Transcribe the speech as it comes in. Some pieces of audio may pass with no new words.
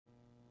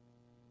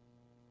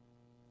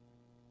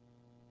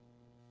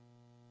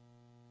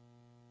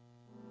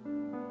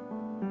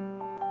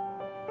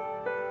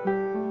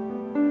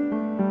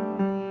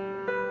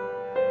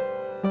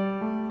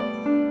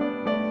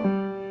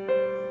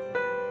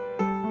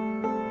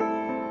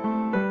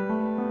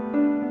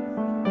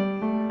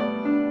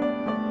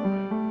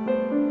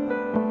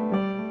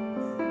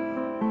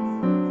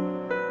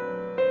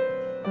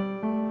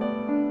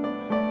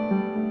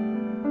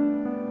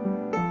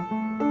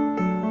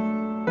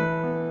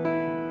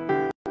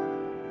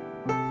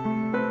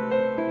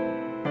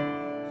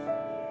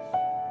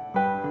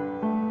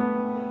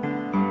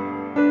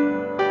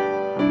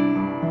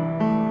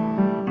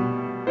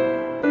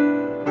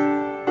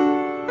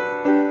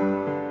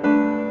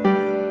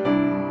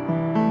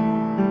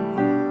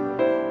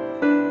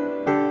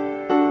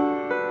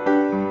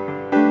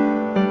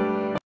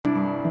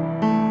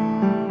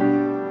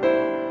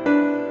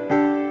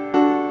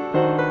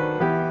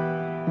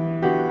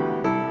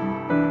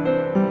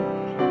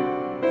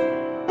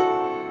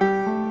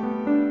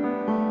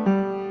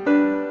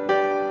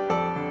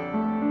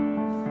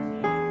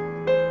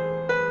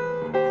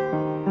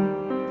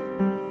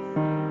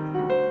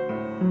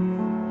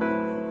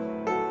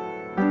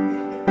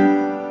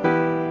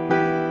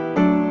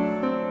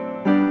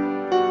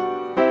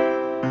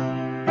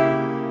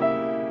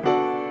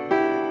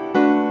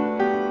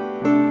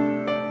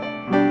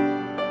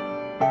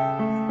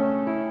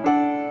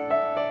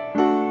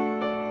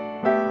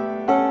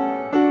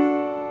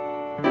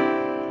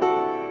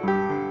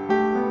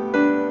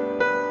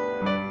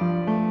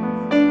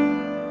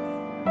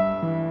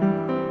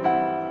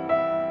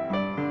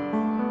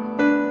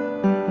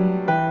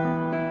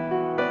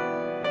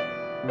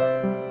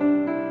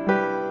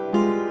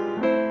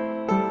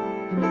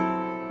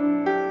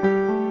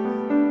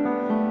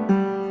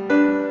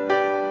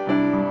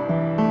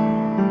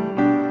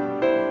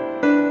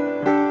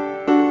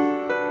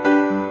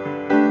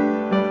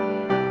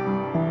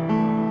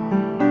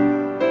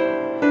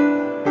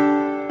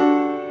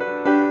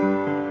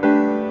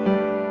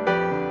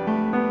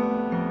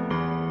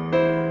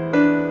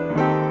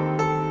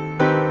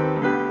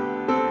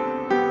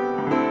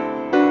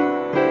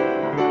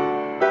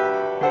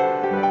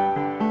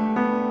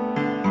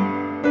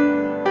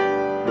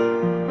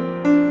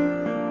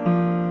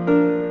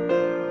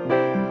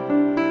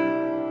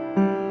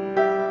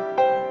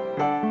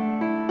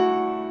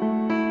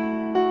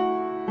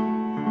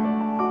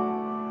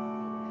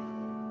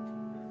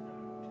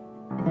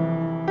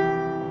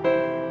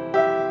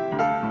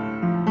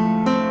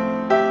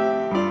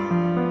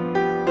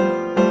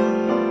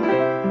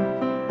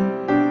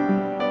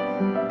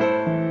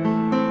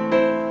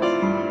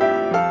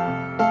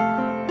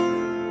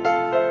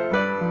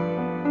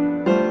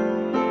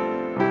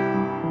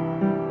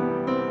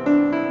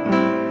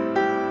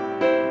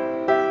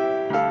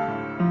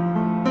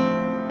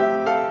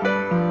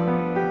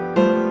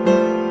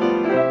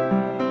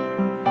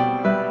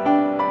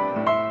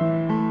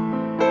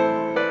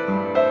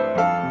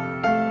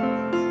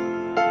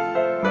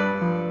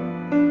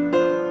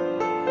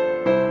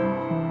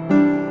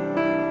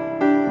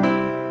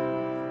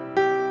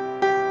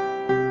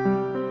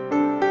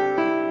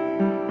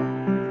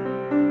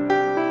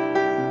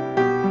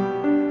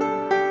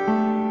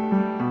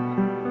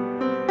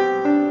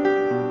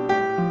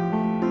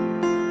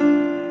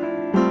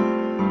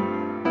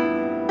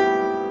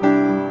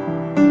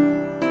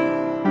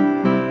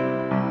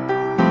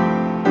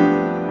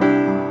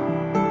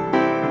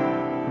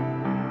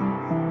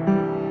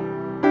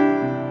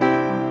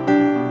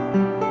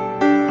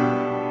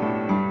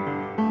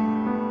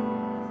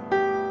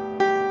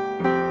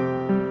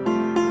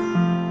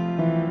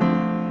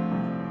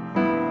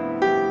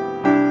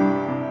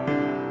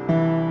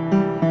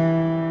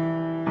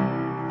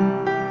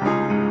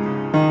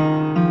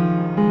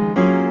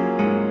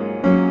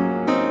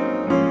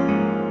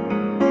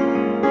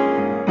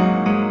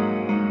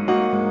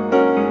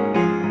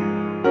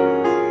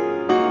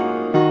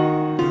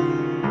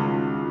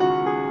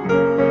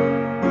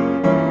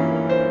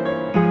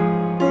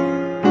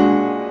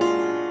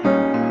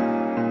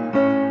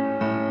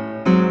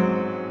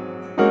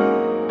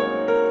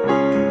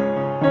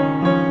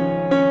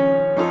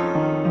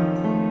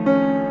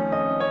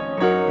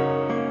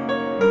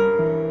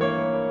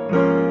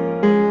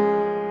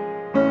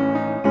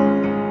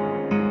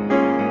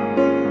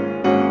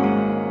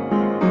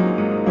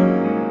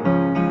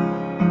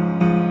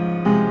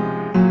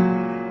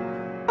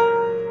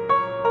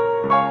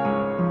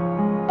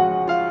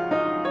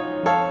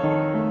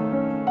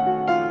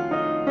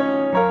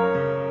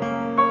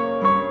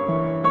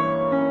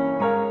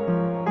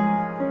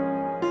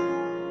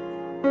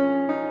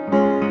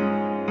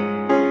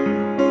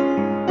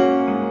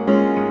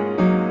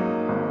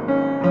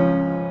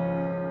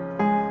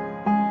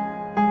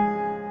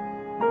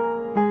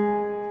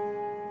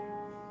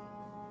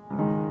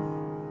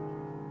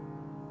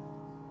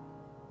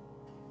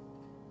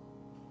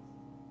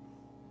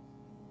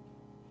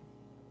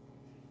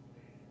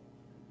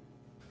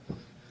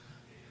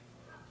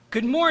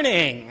Good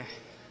morning.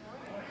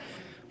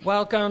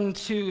 Welcome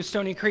to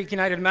Stony Creek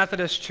United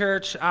Methodist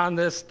Church on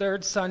this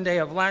third Sunday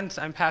of Lent.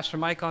 I'm Pastor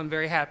Michael. I'm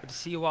very happy to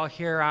see you all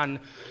here on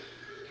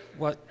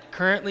what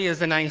currently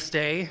is a nice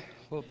day.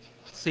 We'll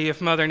see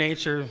if Mother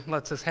Nature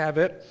lets us have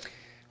it,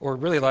 or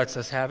really lets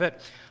us have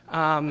it.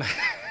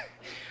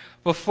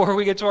 Before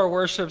we get to our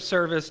worship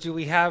service, do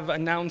we have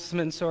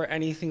announcements or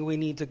anything we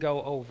need to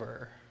go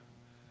over?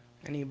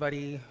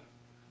 Anybody?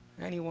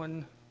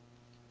 Anyone?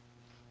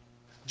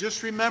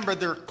 Just remember,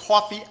 there's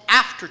coffee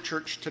after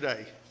church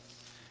today.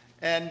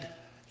 And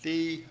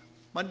the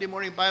Monday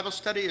morning Bible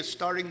study is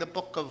starting the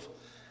book of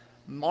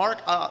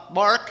Mark,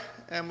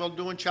 and we'll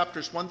do in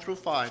chapters 1 through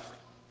 5.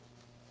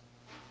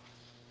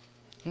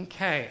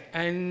 Okay,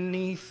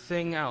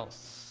 anything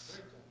else?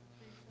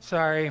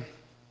 Sorry.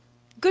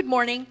 Good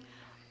morning.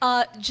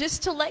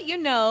 Just to let you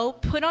know,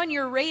 put on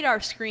your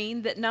radar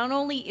screen that not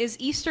only is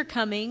Easter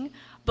coming,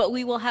 but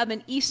we will have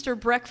an Easter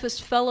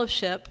breakfast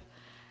fellowship,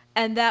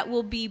 and that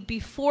will be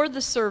before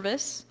the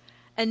service.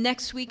 And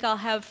next week I'll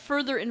have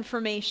further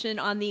information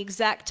on the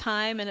exact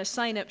time and a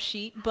sign-up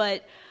sheet.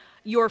 But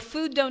your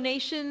food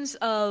donations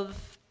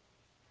of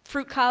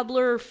fruit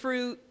cobbler,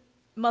 fruit,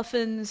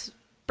 muffins,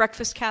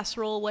 breakfast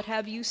casserole, what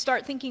have you,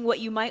 start thinking what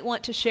you might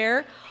want to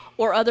share,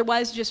 or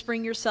otherwise just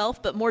bring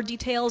yourself. But more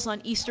details on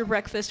Easter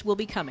breakfast will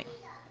be coming.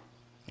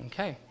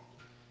 Okay.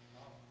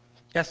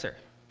 Yes, sir.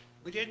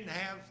 We didn't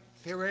have,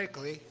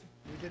 theoretically,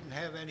 we didn't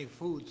have any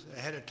foods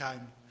ahead of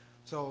time.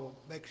 So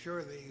make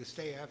sure that you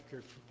stay after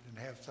and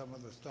have some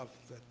of the stuff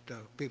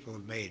that people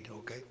have made,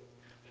 okay?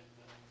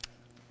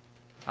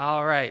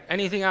 All right.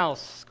 Anything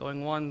else?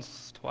 Going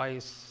once,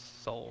 twice,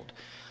 sold.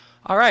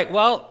 All right.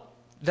 Well,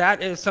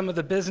 that is some of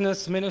the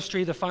business,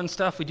 ministry, the fun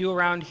stuff we do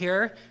around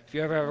here. If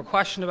you ever have a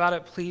question about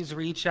it, please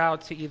reach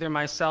out to either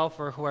myself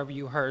or whoever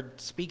you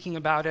heard speaking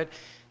about it.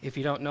 If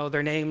you don't know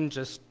their name,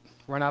 just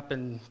run up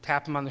and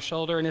tap them on the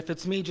shoulder. And if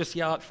it's me, just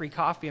yell out free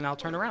coffee and I'll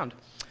turn around.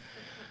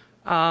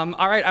 All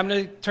right, I'm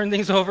going to turn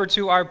things over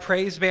to our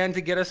praise band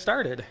to get us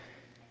started.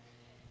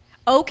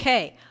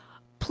 Okay.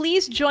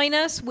 Please join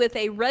us with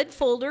a red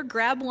folder.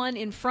 Grab one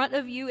in front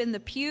of you in the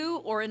pew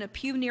or in a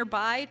pew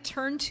nearby.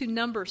 Turn to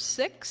number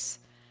 6.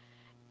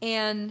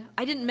 And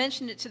I didn't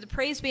mention it to the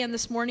praise band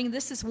this morning.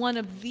 This is one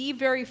of the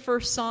very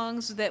first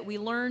songs that we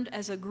learned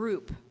as a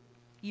group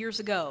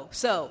years ago.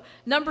 So,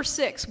 number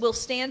 6, we'll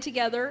stand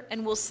together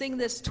and we'll sing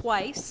this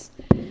twice.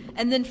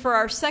 And then for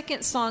our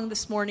second song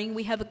this morning,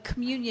 we have a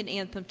communion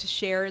anthem to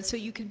share, and so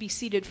you can be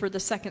seated for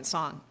the second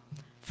song.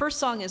 First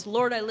song is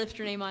Lord, I Lift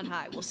Your Name on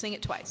High. We'll sing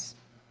it twice.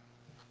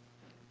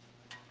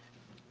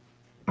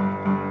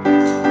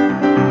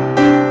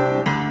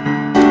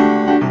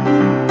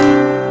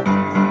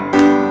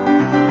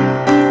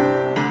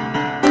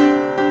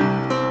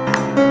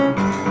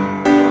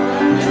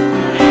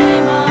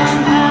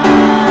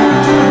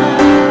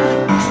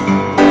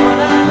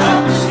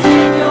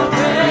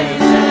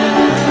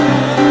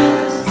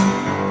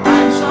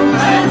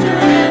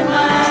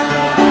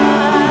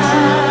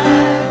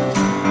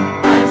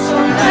 I'm so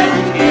glad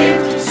you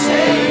came to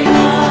save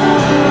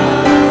us.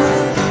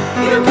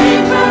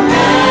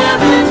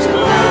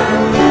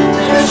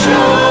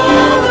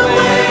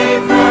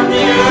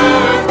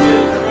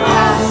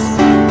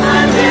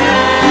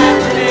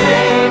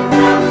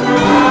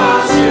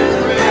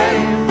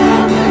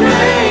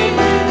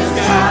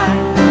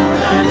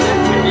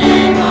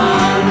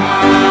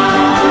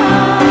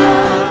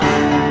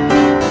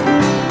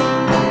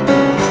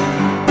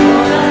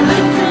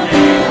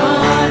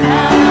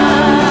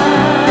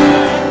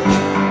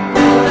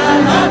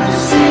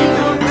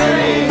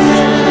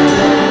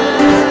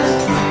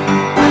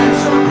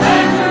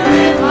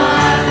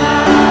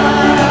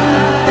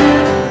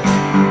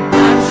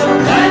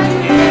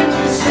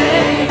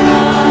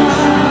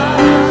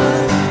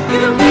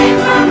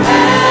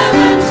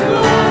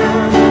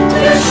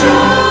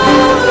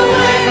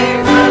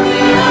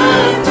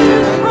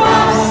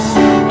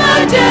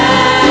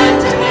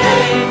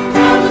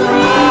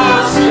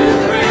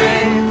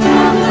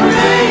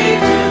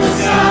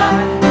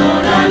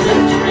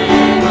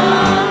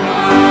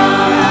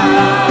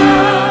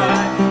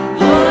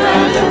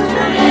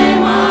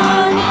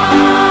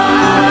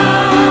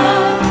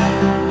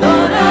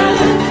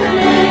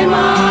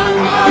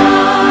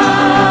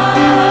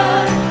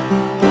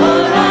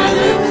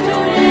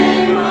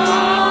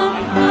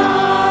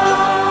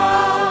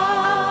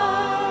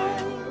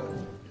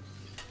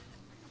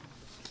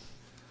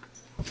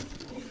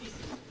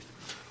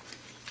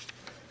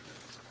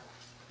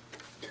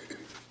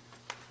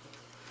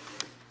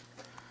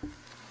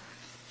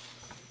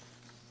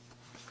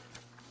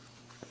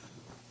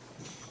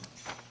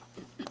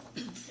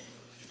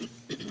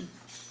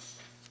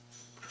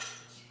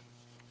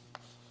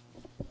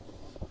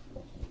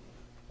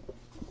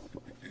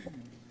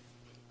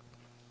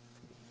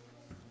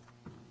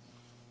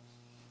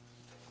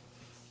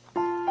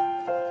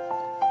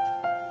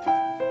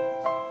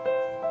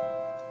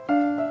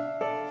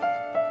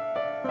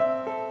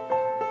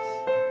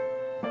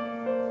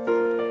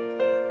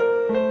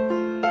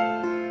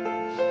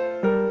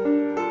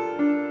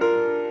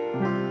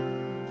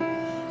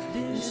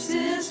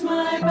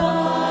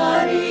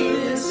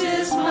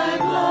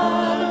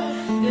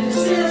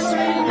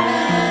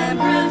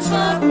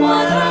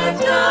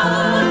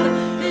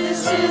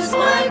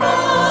 my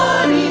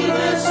body,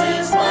 this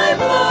is my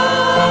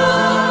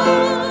blood.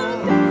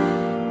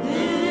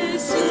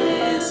 This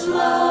is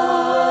love.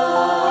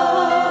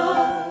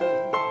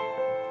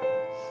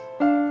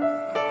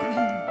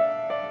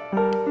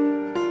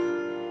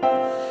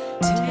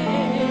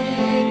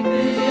 Take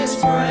this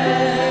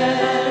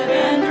bread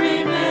and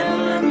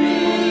remember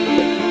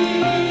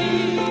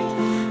me.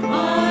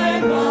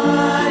 My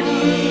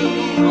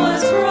body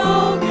was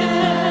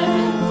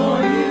broken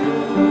for you.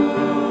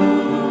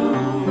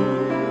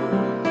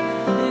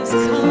 This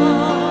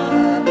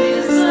cup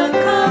is a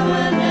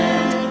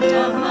covenant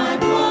of my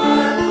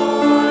blood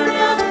poured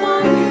out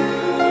for you.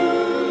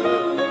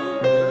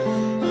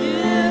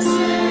 This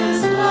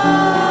is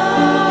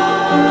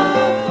love.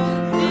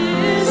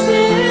 This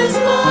is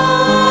love.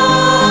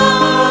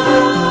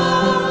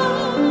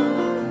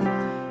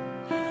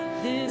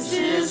 This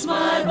is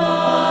my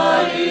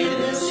body.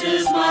 This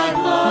is my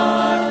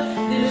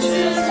blood. This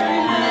is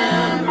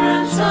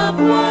remembrance of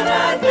what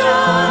I've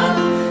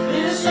done.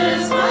 This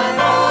is my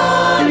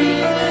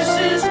body. This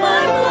is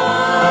my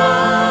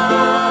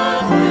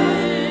blood.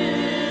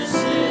 This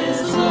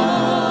is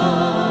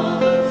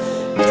love.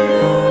 Do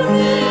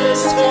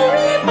this to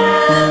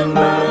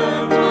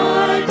remember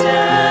my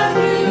death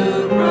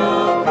you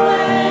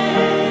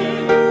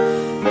proclaim.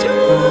 Do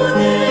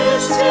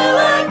this till I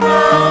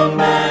come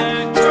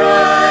back,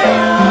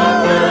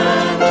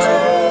 triumphant to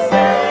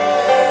fame.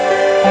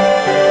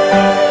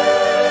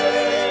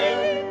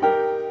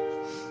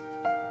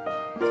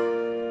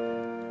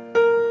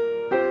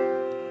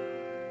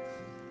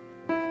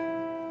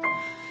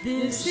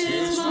 This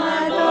is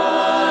my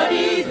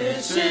body,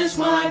 this is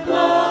my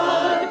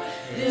blood,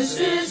 this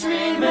is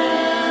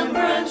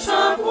remembrance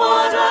of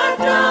what I've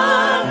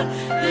done.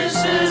 This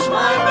is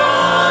my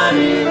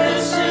body,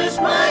 this is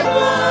my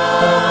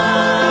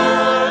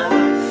blood.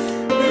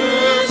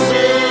 This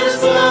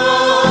is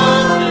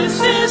love,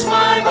 this is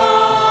my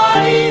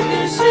body,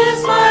 this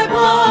is my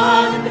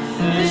blood.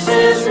 This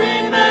is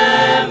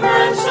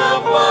remembrance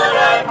of what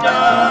I've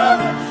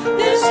done.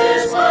 This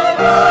is my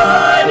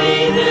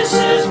body, this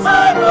is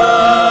my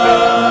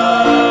blood.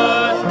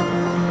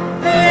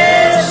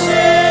 This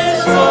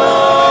is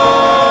love.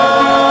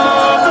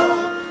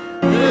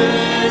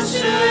 This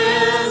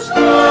is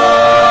love.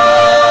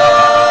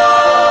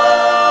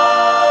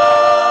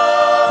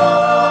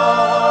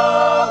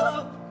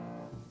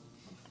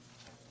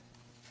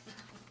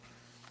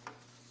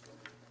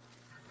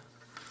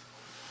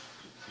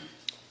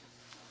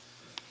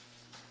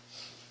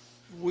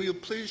 Will you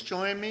please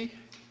join me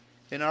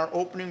in our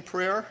opening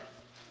prayer?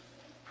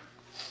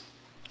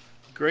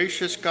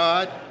 Gracious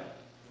God,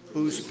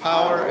 whose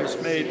power is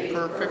made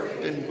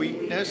perfect in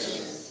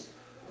weakness,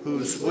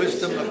 whose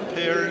wisdom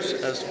appears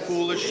as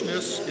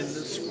foolishness in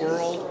this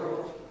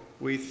world,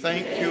 we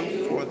thank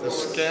you for the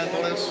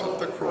scandalous of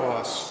the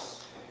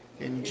cross.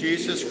 In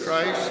Jesus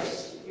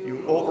Christ,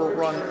 you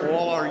overrun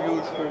all our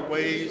usual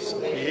ways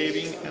of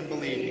behaving and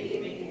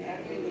believing.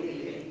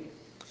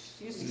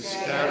 You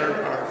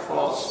scattered our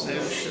false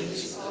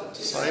notions.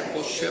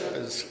 Discipleship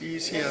as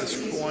easy as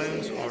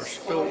coins are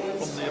spilt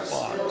from the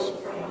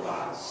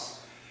box.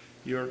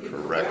 Your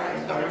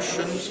correct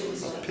notions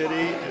of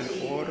pity and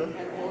order,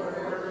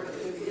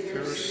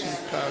 fierce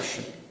and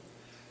passion.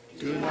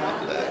 Do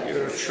not let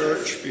your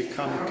church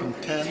become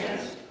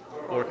content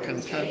or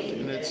content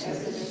in its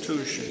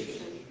institution.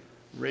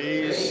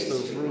 Raise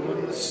the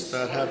ruins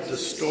that have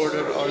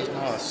distorted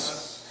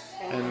us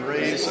and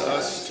raise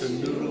us to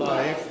new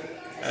life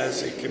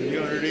as a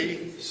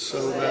community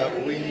so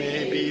that we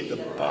may be the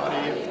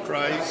body of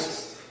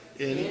Christ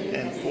in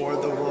and for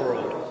the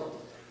world.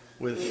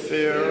 With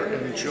fear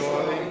and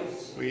joy,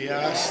 we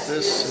ask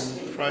this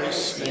in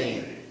Christ's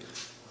name.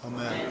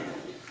 Amen.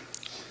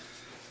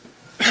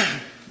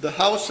 The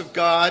house of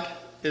God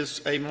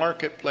is a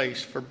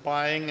marketplace for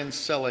buying and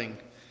selling.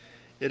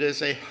 It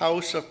is a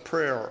house of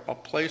prayer, a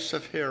place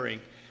of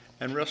hearing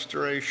and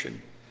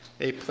restoration,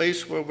 a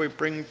place where we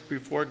bring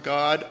before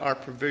God our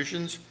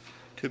provisions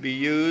to be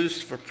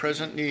used for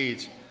present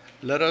needs.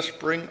 Let us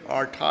bring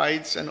our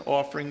tithes and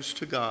offerings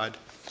to God.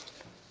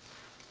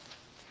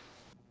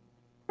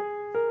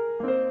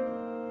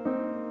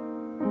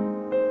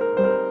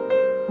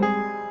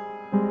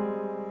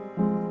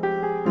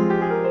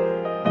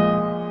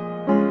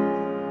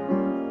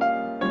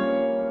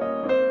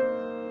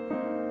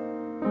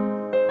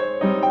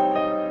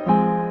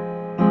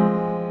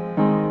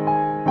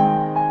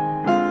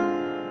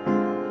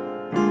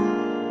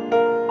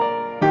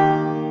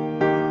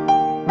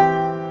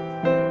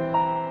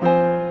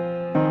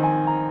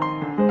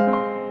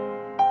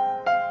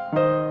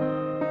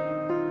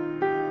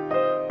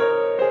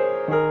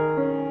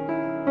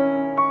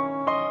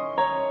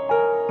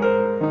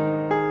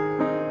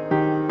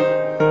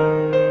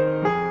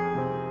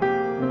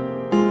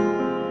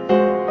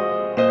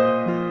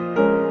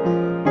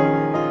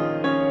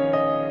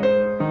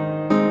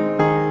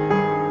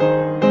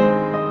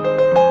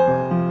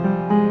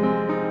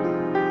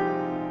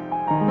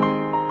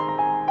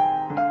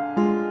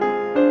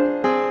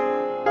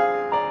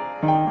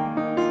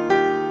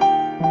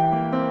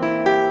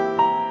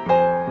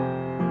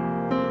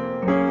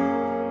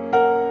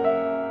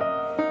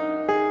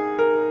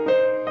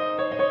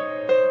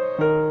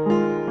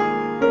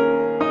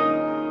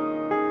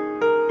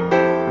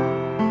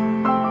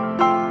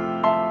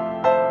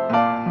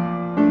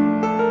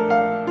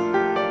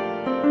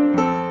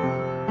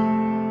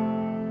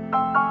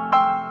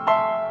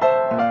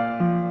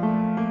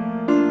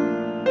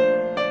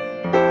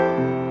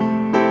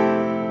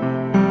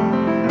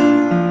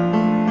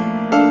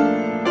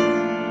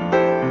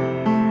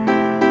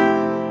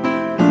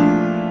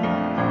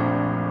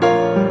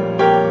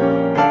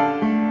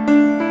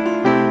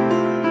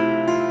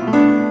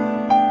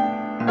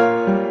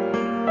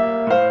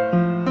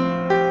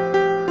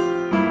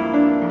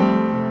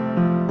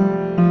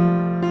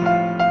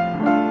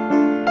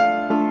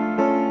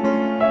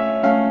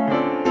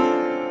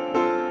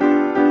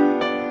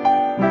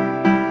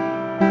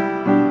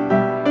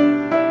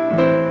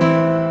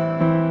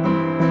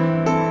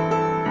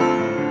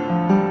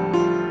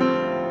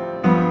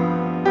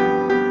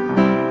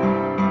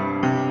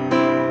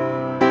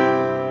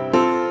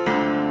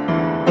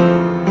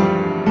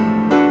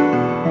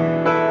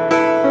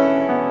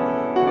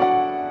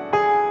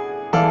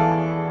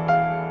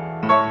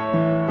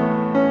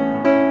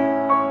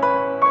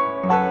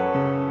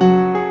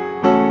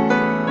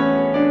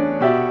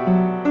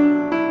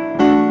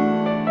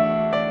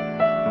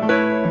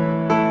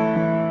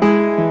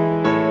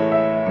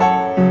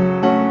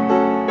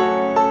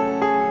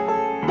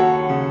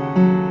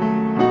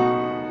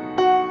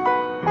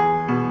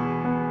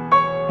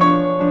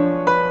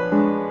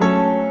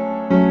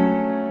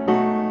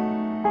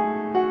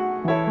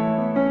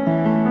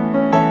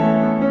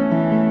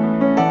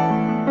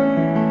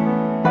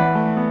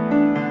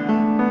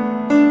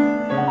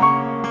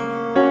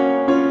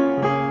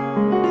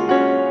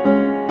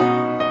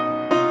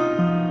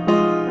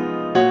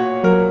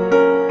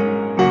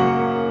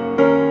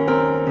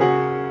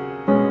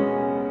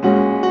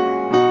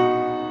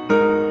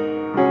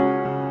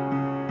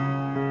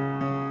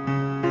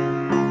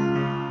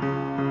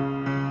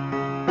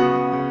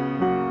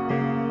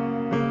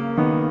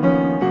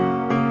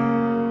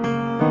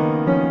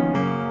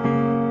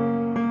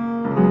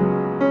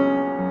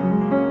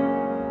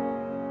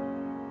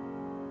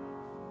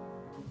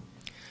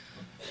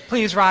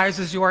 Please rise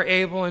as you are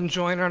able and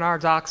join in our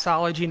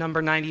doxology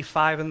number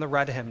 95 in the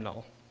red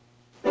hymnal.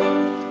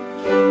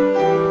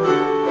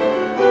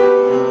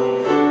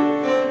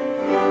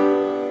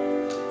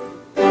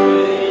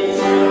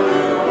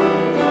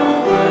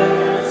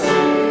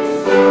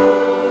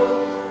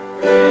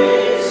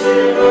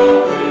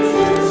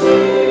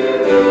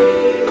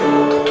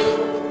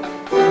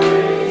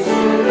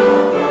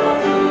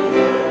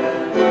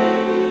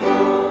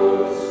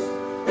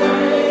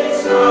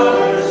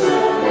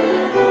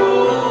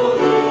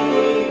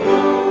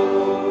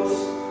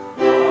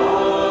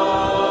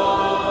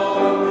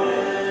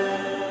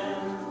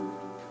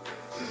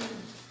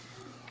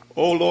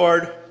 O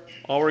Lord,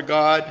 our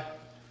God,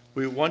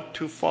 we want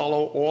to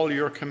follow all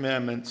your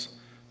commandments,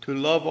 to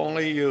love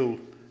only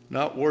you,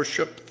 not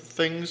worship the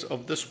things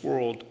of this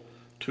world,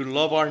 to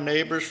love our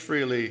neighbors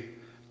freely,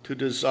 to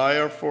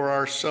desire for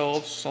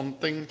ourselves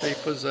something they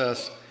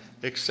possess.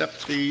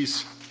 Accept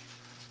these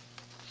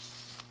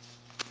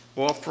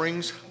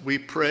offerings, we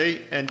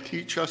pray, and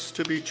teach us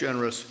to be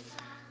generous.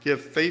 Give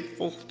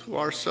faithful to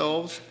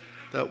ourselves,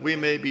 that we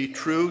may be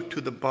true to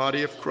the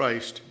body of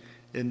Christ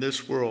in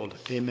this world.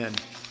 Amen.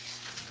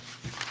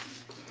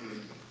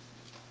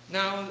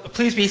 Now,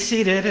 please be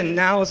seated, and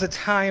now is a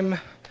time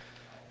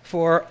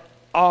for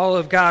all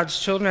of God's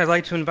children. I'd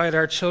like to invite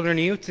our children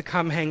and youth to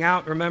come hang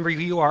out. Remember,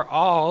 you are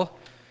all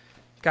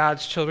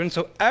God's children,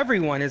 so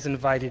everyone is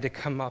invited to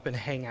come up and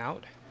hang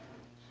out.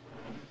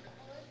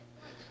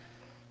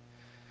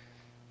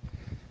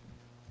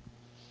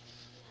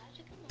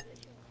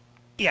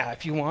 Yeah,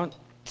 if you want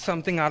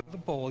something out of the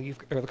bowl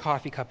or the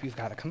coffee cup, you've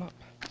got to come up.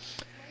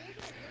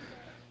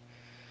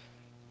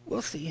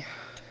 We'll see.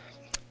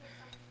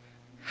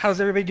 How's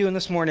everybody doing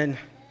this morning?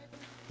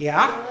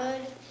 Yeah?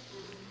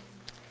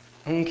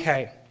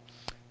 Okay.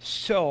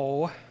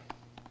 So,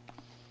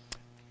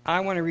 I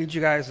want to read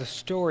you guys a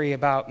story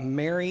about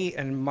Mary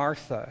and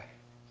Martha.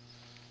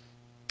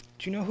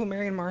 Do you know who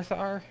Mary and Martha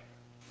are?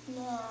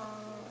 No.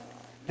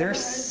 They're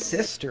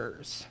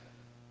sisters.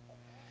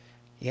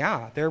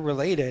 Yeah, they're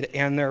related,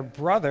 and their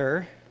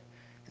brother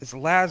is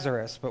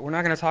Lazarus, but we're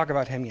not going to talk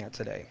about him yet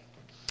today.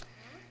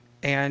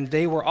 And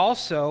they were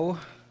also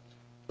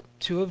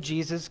two of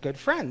Jesus' good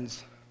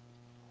friends.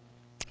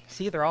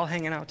 See, they're all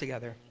hanging out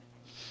together.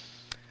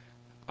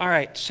 All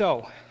right,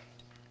 so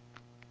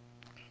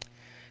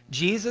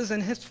Jesus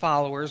and his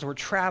followers were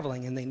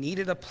traveling, and they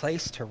needed a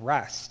place to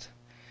rest.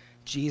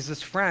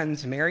 Jesus'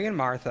 friends, Mary and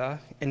Martha,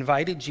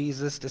 invited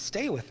Jesus to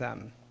stay with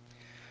them.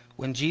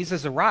 When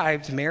Jesus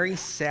arrived, Mary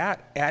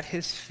sat at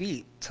his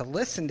feet to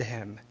listen to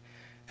him,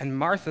 and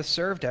Martha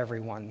served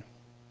everyone.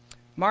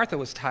 Martha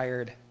was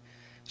tired.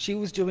 She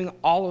was doing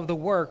all of the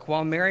work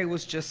while Mary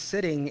was just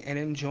sitting and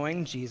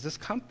enjoying Jesus'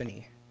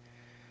 company.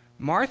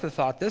 Martha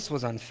thought this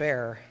was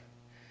unfair.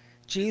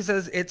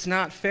 Jesus, it's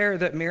not fair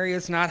that Mary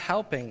is not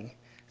helping.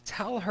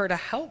 Tell her to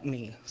help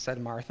me, said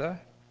Martha.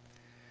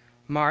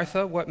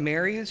 Martha, what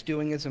Mary is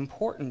doing is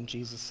important,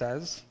 Jesus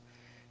says.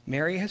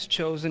 Mary has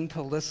chosen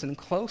to listen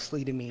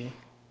closely to me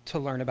to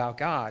learn about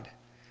God.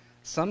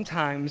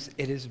 Sometimes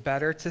it is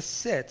better to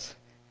sit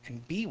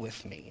and be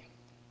with me.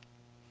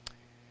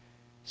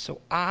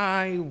 So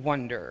I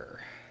wonder,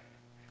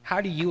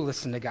 how do you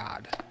listen to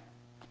God?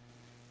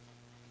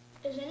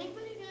 Is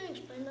anybody going to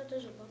explain that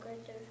there's a book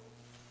right there?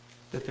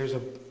 That there's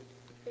a...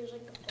 There's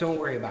like a Don't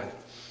worry about it.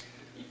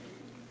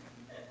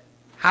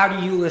 How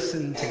do you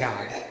listen to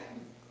God?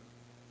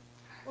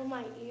 with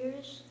my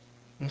ears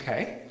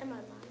Okay. and my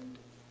mind.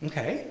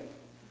 Okay.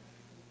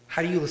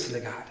 How do you listen to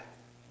God?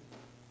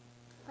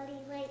 What do you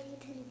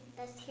like to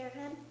best hear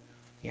him?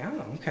 Yeah,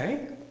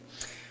 okay.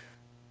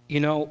 You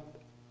know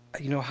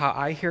how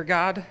I hear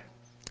God?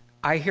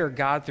 I hear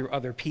God through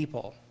other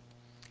people.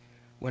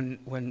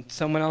 When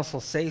someone else will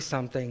say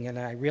something and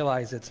I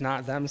realize it's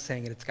not them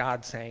saying it, it's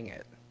God saying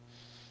it.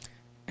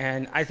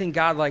 And I think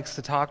God likes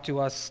to talk to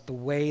us the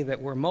way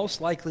that we're most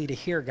likely to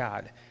hear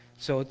God.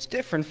 So it's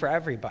different for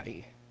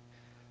everybody.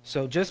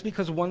 So just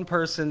because one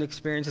person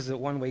experiences it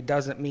one way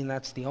doesn't mean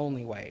that's the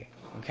only way,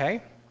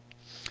 okay?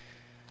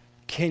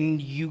 Can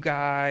you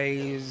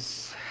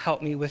guys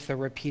help me with the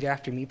repeat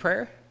after me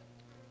prayer?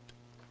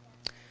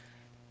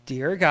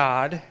 Dear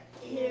God,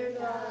 Dear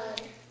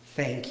God,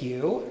 thank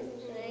you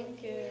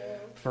thank you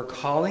for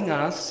calling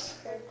us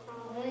for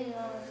calling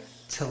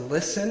us to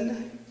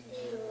listen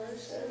to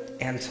listen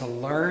and to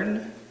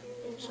learn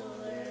and to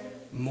learn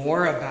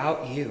more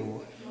about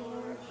you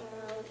more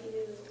about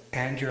you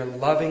and your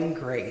loving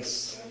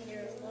grace. and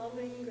your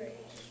loving grace.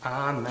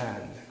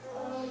 Amen.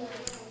 Amen.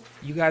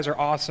 You guys are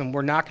awesome.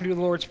 We're not going to do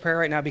the Lord's Prayer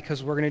right now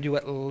because we're going to do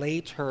it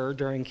later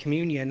during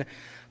communion.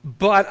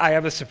 But I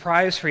have a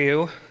surprise for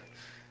you.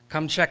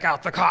 Come check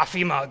out the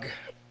coffee mug.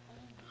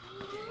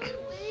 Wait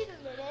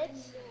a minute.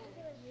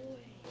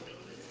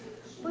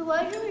 Wait,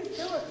 why did we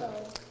fill it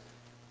though?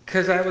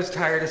 Because I was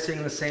tired of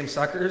singing the same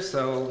suckers,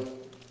 so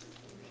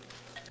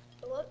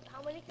What?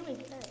 How many can we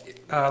get?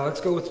 let's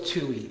go with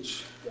 2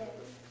 each. Yeah.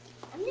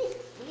 I'm just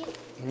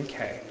eating.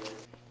 Okay.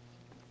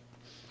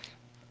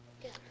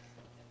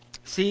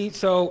 See,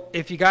 so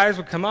if you guys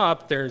would come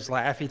up, there's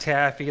Laffy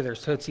Taffy,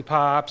 there's Tootsie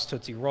Pops,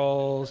 Tootsie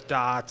Rolls,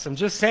 Dots. I'm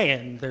just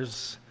saying,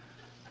 there's,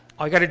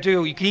 all you got to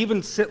do, you can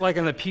even sit like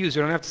in the pews.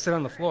 You don't have to sit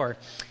on the floor.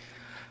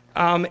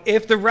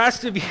 If the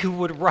rest of you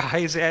would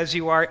rise as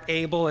you are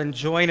able and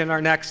join in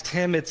our next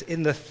hymn, it's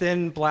in the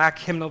thin black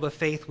hymnal of the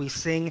faith we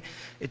sing.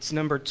 It's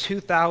number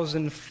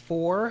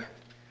 2004.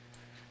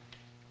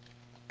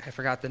 I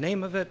forgot the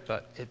name of it,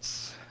 but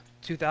it's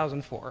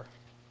 2004.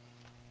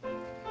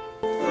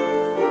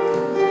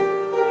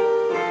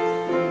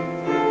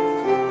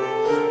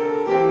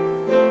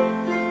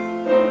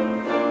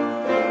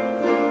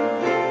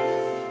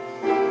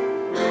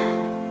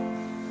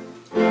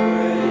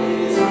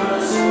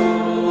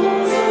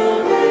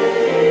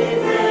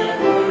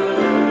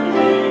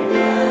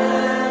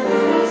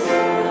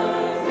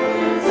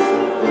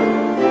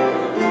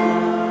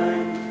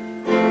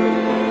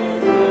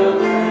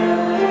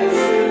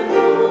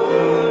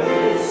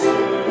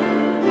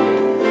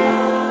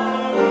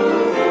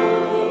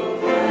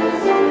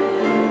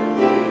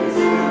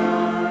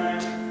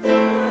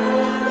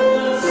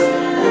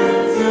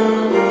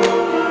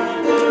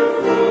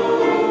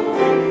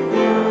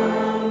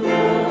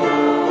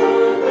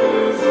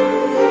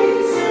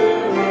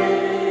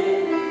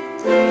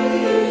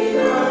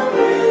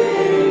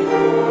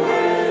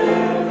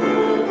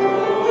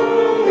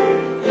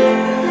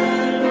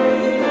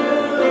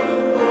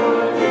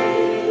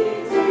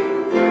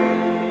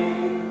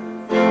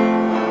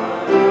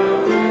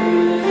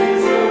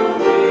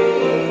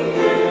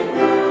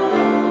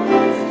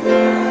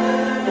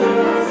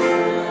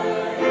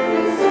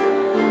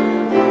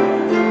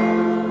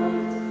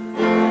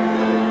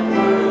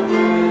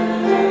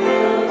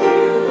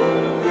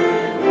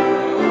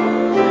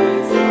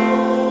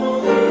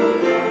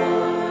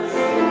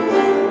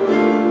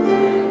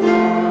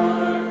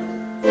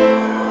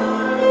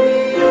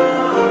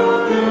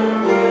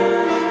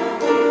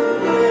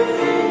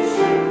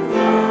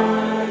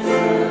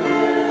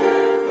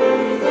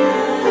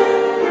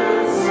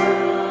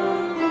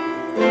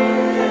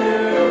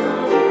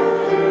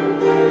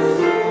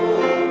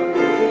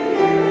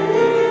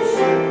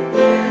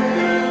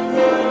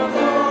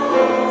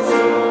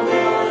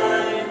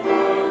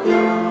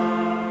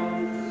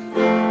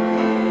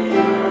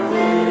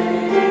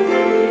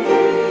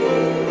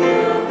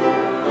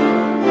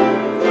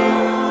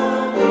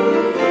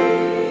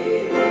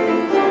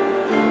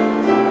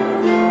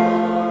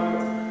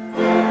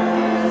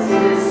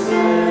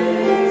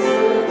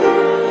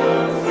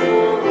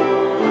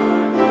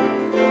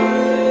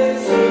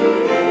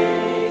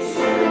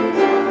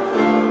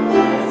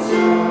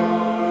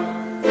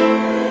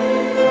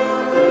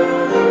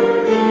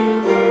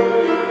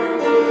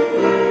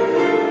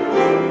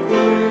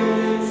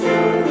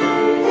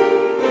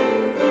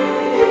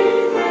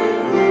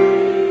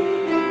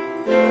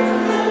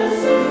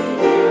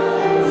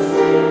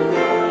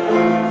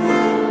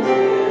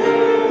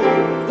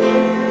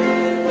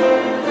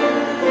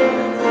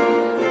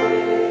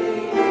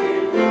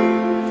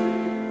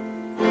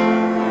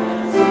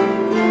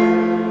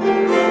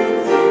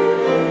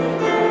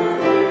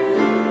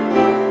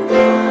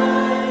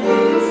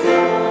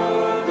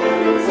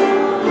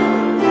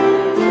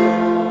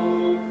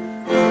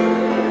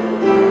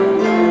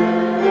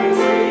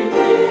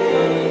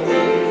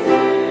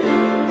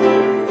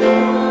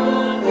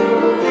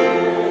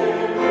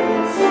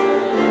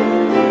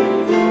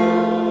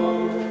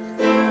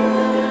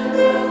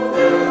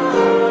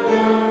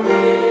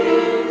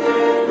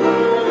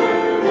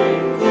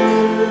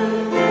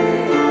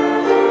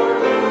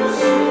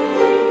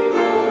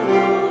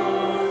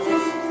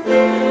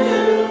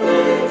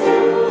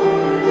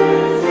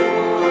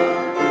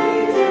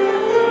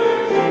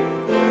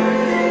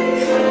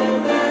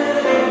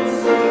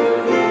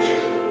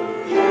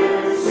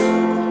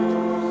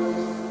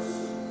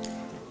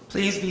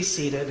 Please be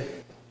seated.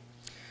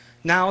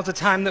 Now is the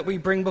time that we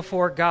bring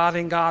before God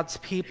and God's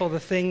people the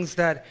things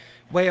that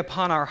weigh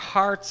upon our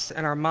hearts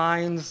and our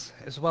minds,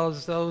 as well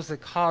as those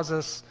that cause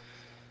us,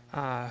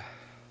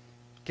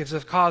 gives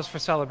us cause for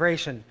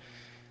celebration.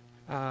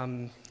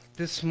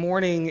 This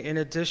morning, in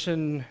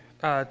addition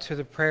to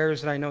the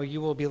prayers that I know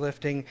you will be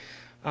lifting,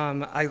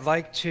 I'd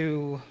like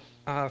to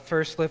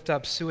first lift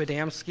up Sue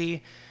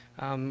Adamski.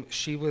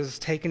 She was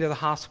taken to the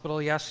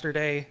hospital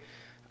yesterday.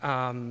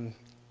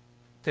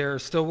 They're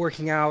still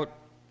working out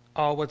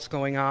all what's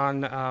going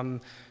on.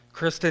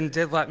 Kristen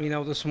did let me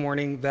know this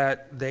morning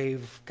that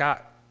they've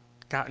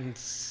gotten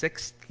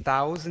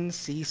 6,000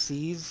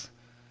 cc's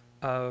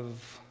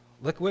of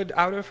liquid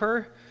out of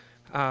her,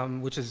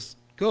 which is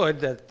good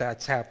that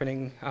that's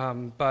happening.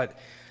 But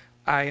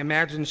I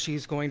imagine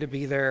she's going to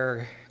be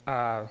there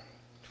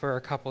for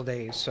a couple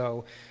days.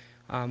 So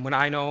when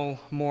I know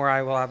more,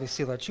 I will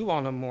obviously let you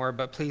all know more.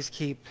 But please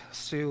keep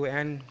Sue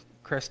and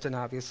Kristen,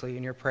 obviously,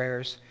 in your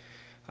prayers.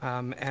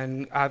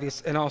 And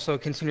also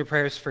continue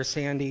prayers for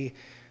Sandy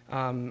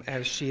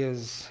as she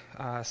is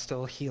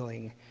still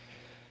healing.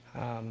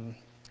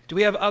 Do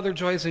we have other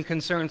joys and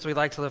concerns we'd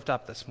like to lift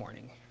up this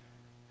morning?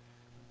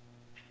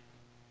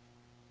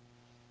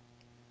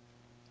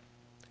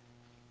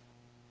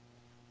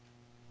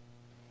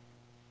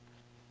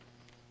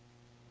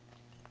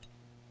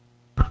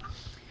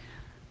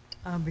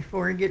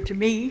 Before I get to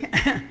me,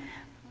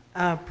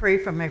 pray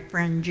for my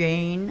friend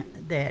Jane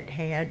that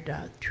had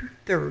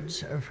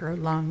 2/3 of her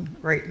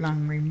right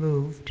lung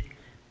removed.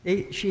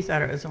 She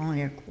thought it was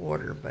only a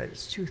quarter, but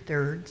it's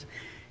 2/3,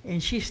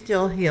 and she's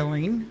still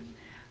healing.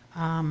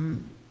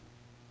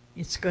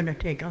 It's going to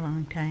take a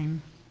long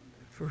time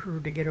for her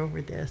to get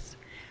over this.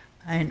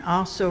 And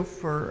also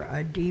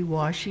for Dee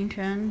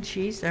Washington,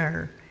 she's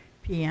our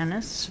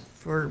pianist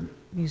for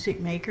Music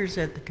Makers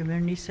at the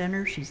Community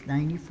Center. She's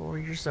 94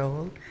 years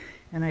old,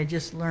 and I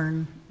just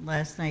learned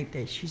last night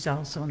that she's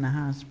also in the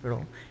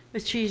hospital.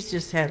 But she's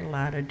just had a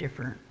lot of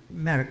different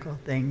medical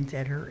things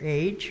at her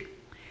age.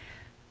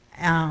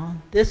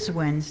 This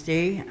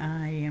Wednesday,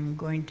 I am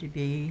going to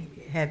be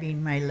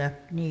having my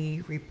left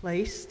knee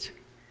replaced.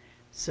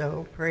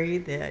 So pray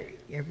that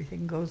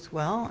everything goes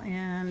well,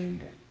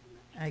 and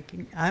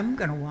I'm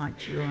going to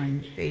watch you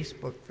on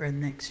Facebook for the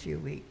next few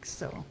weeks.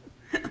 So.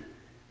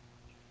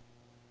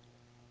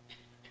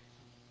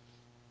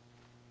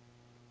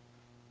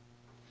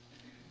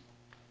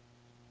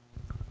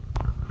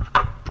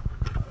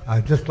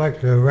 I'd just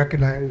like to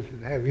recognize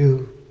and have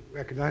you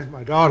recognize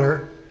my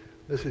daughter.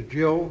 This is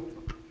Jill.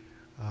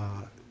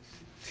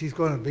 She's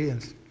going to be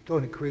in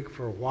Stony Creek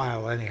for a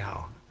while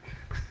anyhow.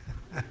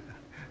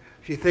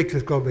 She thinks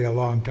it's going to be a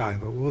long time,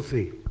 but we'll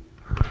see.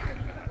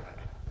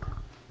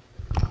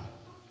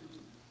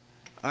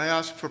 I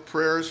ask for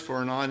prayers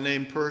for an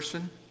unnamed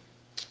person.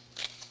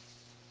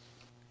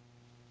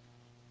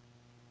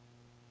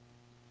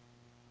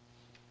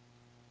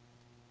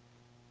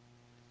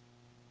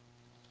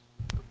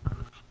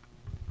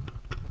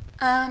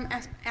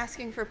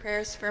 Asking for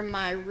prayers for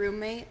my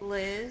roommate,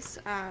 Liz.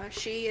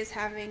 She is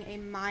having a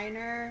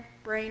minor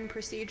brain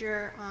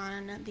procedure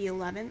on the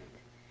 11th,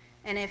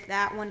 and if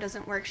that one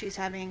doesn't work, she's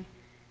having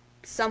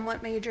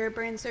somewhat major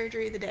brain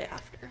surgery the day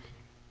after.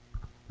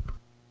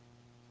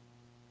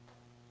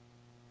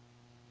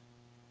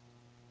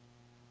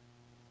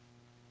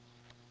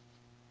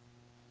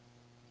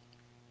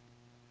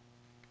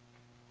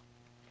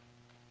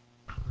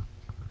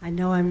 I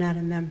know I'm not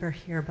a member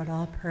here, but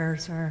all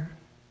prayers are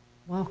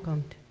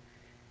welcomed.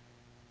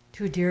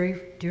 Two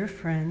dear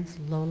friends,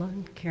 Lola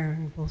and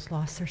Karen, both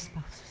lost their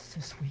spouses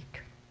this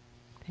week.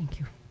 Thank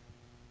you.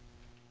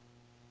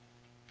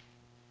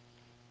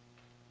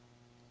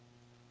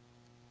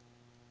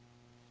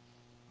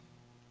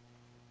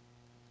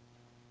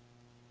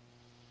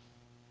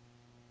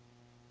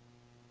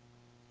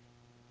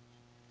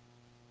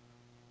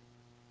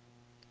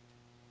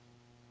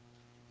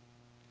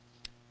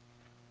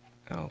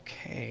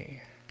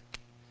 Okay.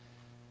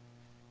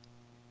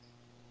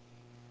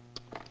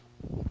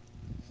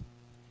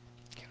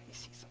 Can we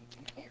see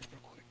something here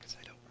real quick, because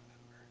I don't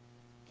remember.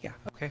 Yeah,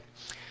 okay.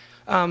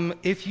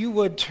 If you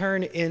would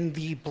turn in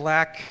the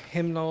black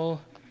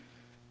hymnal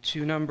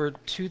to number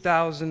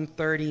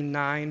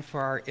 2039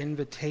 for our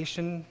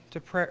invitation to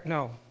prayer.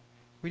 No, are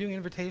we doing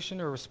invitation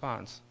or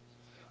response?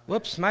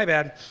 Whoops, my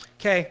bad.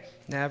 Okay,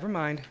 never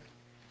mind.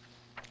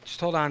 Just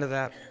hold on to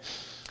that.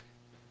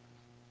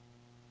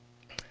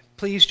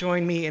 Please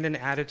join me in an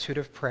attitude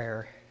of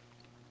prayer.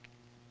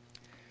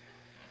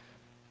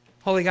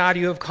 Holy God,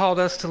 you have called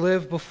us to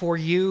live before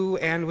you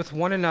and with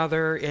one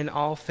another in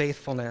all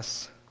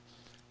faithfulness.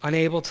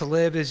 Unable to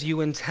live as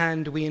you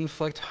intend, we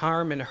inflict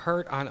harm and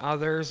hurt on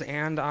others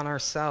and on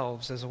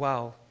ourselves as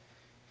well.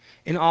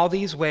 In all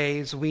these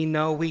ways, we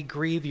know we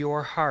grieve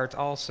your heart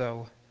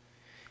also.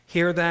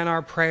 Hear then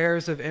our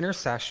prayers of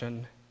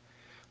intercession.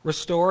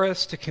 Restore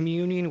us to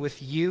communion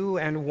with you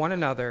and one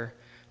another,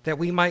 that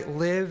we might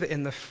live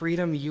in the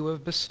freedom you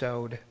have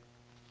bestowed.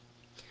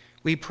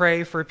 We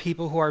pray for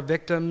people who are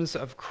victims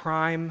of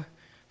crime,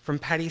 from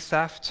petty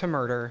theft to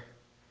murder.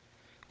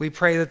 We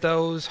pray that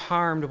those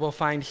harmed will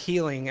find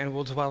healing and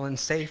will dwell in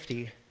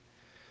safety.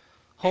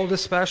 Hold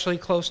especially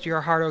close to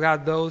your heart, O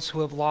God, those who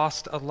have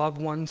lost a loved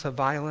one to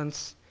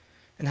violence,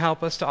 and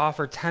help us to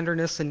offer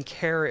tenderness and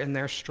care in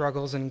their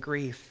struggles and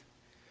grief.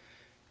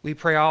 We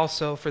pray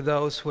also for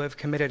those who have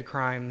committed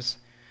crimes,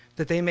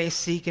 that they may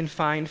seek and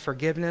find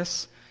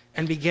forgiveness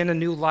and begin a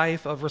new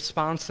life of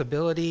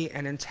responsibility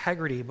and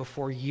integrity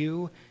before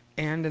you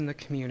and in the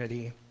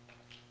community.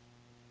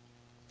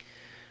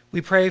 We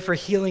pray for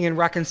healing and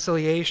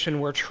reconciliation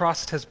where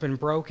trust has been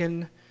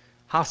broken,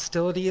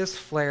 hostility has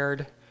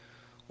flared,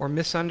 or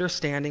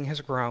misunderstanding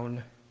has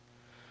grown.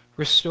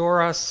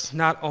 Restore us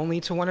not only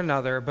to one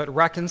another, but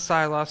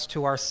reconcile us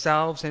to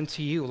ourselves and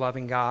to you,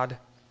 loving God.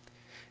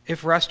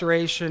 If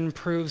restoration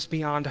proves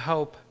beyond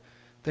hope,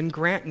 then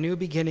grant new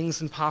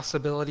beginnings and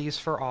possibilities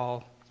for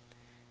all.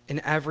 In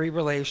every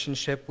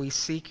relationship, we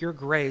seek your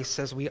grace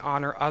as we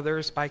honor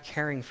others by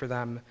caring for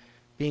them,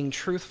 being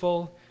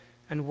truthful,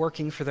 and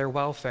working for their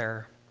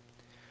welfare.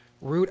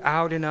 Root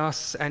out in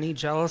us any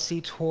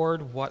jealousy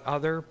toward what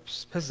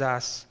others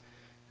possess,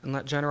 and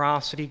let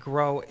generosity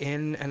grow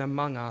in and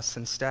among us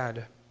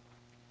instead.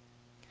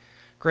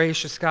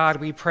 Gracious God,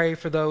 we pray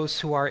for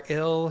those who are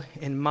ill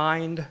in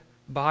mind,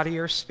 body,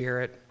 or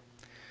spirit,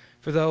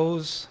 for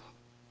those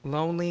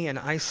lonely and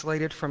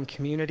isolated from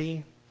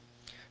community,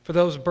 for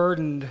those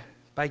burdened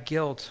by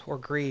guilt or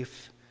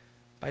grief,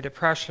 by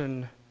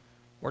depression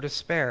or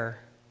despair.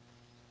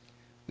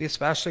 We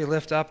especially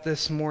lift up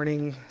this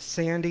morning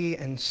Sandy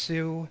and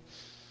Sue,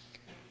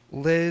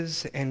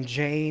 Liz and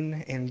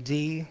Jane and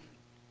Dee.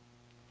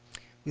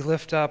 We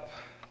lift up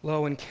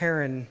Lo and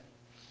Karen.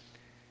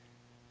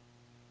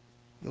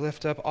 We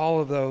lift up all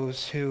of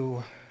those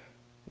who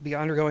will be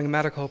undergoing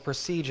medical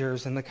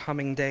procedures in the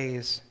coming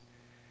days.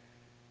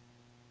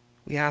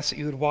 We ask that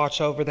you would watch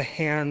over the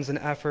hands and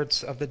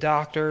efforts of the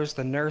doctors,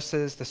 the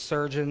nurses, the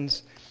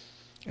surgeons,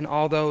 and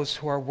all those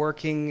who are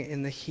working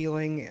in the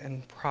healing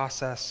and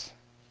process.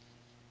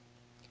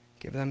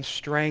 Give them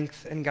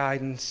strength and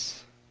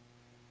guidance.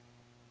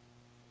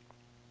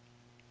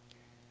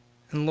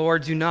 And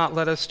Lord, do not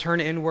let us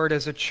turn inward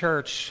as a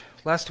church,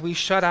 lest we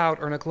shut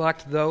out or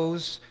neglect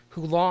those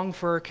who long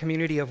for a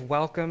community of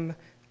welcome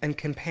and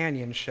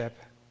companionship.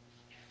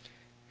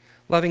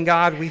 Loving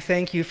God, we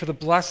thank you for the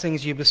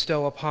blessings you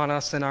bestow upon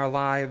us in our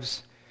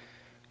lives.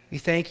 We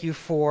thank you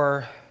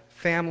for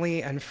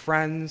family and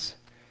friends,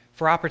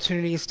 for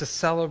opportunities to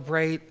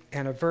celebrate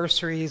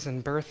anniversaries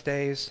and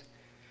birthdays.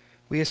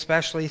 We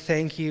especially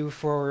thank you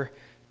for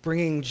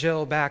bringing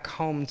Jill back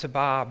home to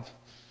Bob.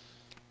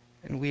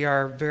 And we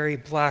are very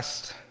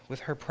blessed with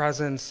her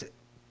presence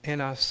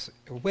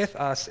with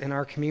us in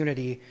our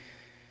community.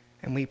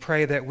 And we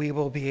pray that we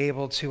will be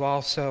able to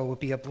also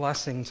be a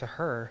blessing to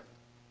her.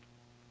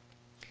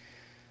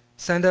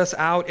 Send us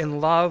out in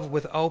love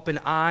with open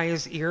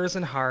eyes, ears,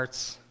 and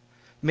hearts.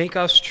 Make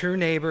us true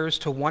neighbors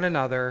to one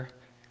another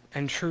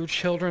and true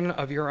children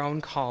of your own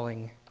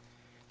calling.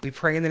 We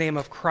pray in the name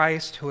of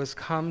Christ, who has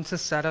come to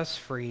set us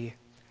free.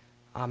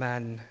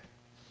 Amen.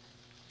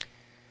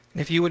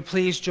 And if you would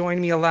please join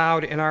me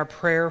aloud in our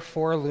prayer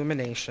for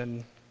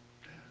illumination.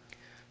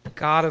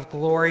 God of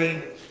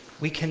glory,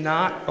 we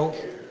cannot... Oh,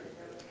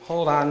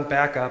 hold on,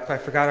 back up. I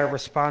forgot our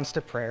response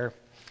to prayer.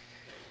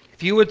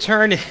 If you would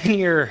turn in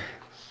your...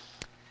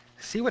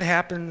 See what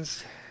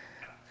happens?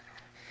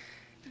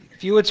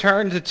 If you would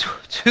turn to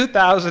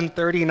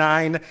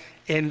 2039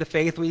 in The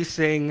Faith We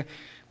Sing,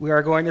 we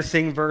are going to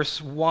sing verse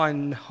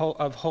 1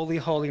 of Holy,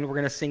 Holy, and we're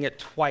going to sing it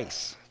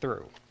twice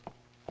through.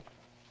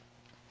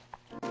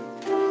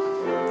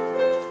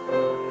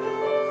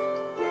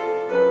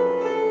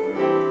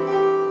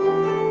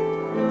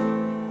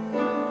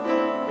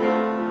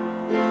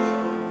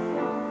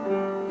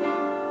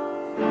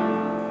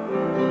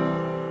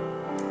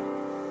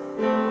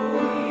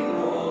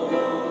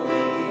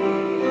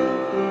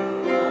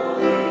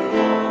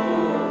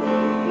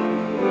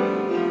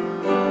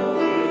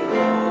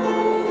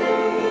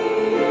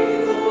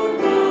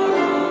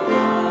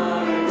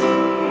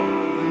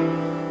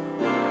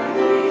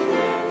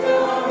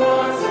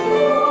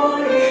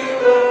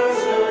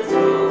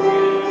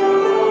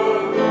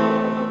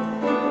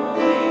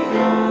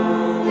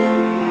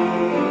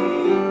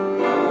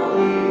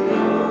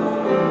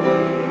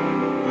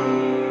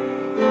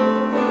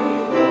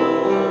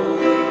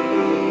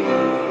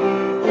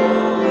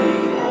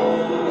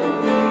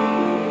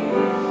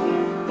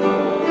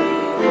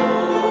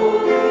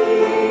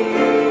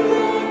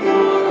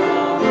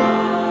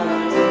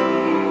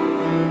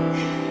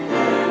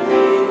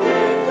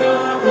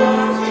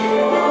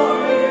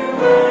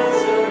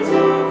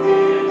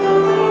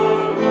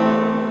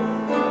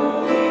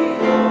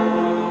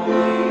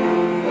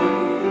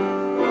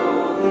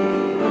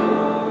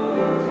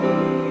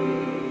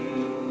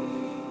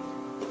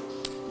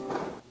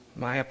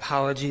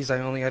 Apologies, I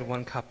only had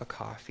 1 cup of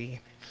coffee.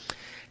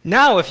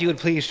 Now, if you would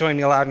please join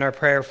me aloud in our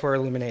prayer for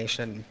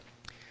illumination.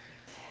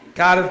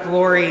 God of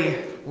glory,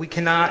 we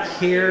cannot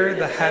hear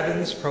the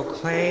heavens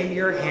proclaim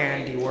your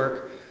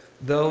handiwork,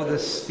 though the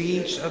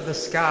speech of the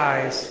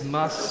skies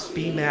must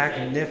be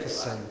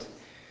magnificent.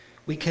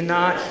 We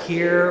cannot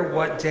hear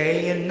what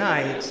day and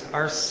night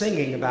are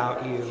singing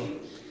about you,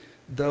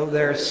 though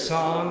their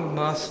song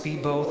must be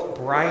both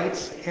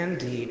bright and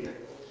deep.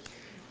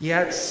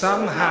 Yet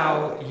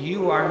somehow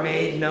you are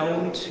made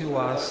known to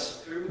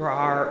us through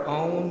our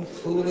own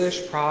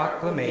foolish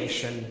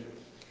proclamation.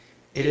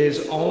 It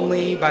is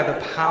only by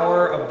the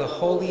power of the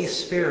Holy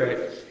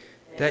Spirit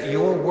that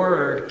your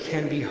word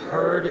can be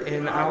heard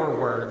in our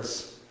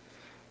words.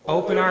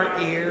 Open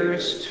our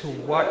ears to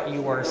what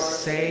you are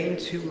saying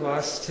to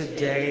us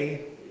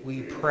today,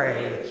 we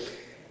pray,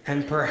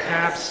 and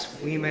perhaps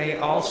we may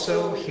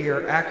also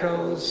hear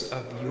echoes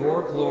of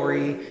your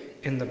glory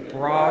in the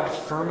broad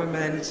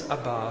firmament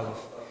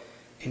above.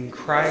 In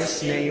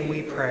Christ's name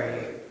we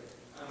pray.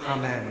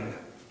 Amen.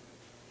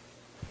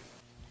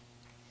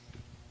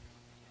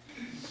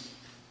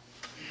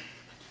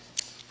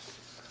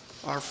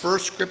 Our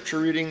first scripture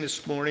reading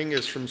this morning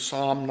is from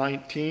Psalm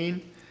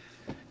 19,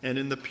 and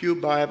in the Pew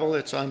Bible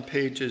it's on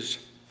pages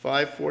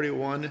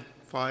 541,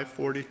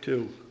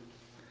 542.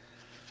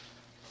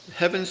 The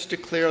heavens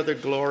declare the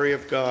glory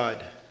of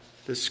God.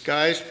 The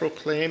skies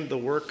proclaim the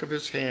work of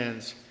his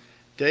hands.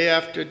 Day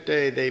after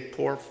day they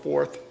pour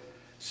forth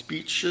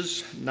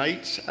speeches,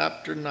 nights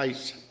after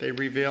nights they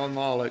reveal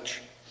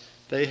knowledge.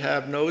 They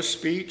have no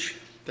speech,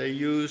 they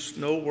use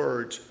no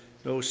words,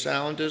 no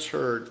sound is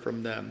heard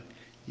from them.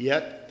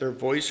 Yet their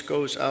voice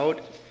goes out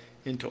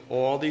into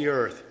all the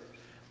earth,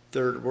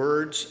 their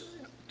words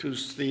to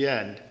the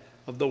end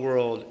of the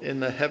world. In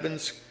the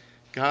heavens,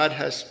 God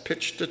has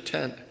pitched a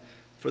tent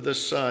for the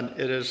sun.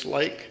 It is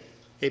like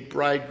a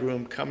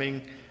bridegroom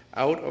coming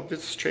out of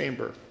his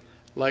chamber,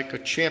 like a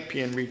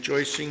champion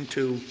rejoicing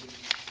to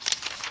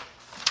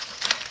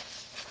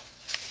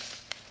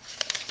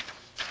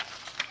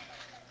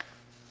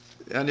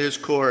and his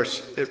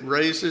course. It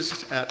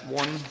raises at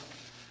one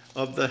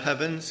of the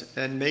heavens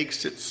and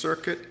makes its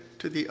circuit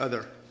to the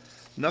other.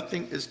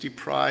 Nothing is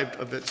deprived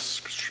of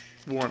its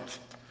warmth.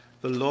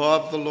 The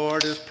law of the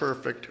Lord is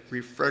perfect,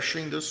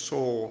 refreshing the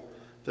soul.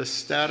 The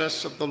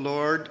status of the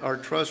Lord are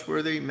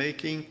trustworthy,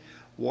 making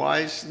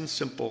wise and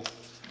simple.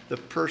 The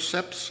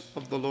precepts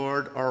of the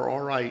Lord are all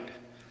right,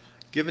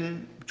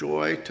 giving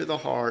joy to the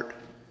heart.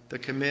 The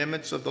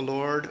commandments of the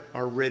Lord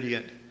are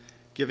radiant,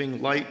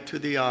 giving light to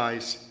the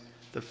eyes.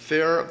 The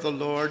fear of the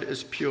Lord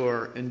is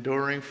pure,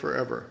 enduring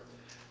forever.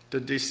 The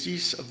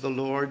decrees of the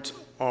Lord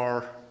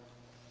are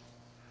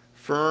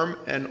firm,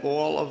 and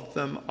all of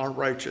them are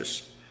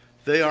righteous.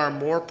 They are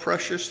more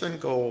precious than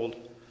gold,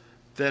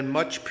 than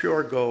much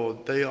pure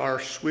gold. They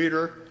are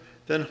sweeter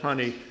than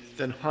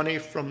honey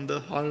from the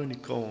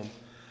honeycomb.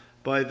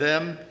 By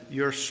them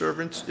your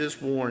servants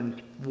is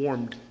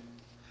warmed,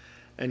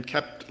 and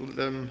kept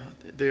them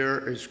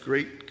there is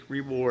great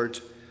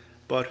rewards.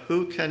 But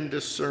who can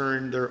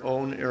discern their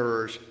own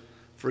errors?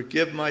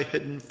 Forgive my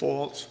hidden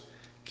faults.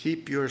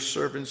 Keep your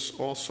servants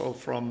also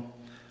from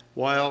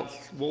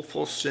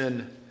willful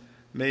sin.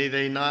 May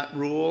they not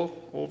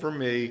rule over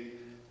me.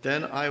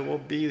 Then I will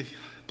be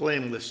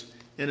blameless,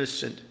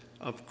 innocent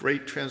of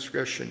great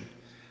transgression.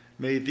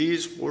 May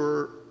these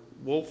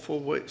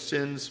willful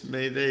sins,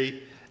 may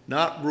they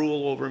not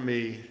rule over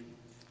me.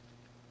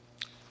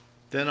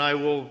 Then I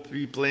will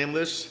be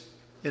blameless,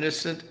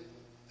 innocent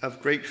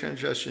of great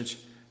transgressions.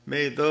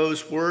 May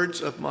those words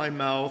of my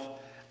mouth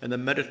and the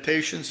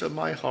meditations of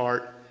my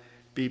heart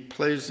be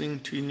pleasing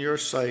to your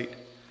sight,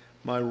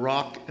 my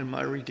rock and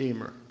my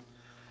redeemer.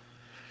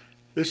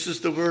 This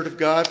is the word of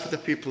God for the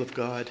people of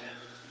God.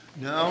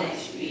 Now,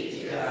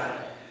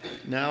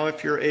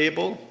 if you're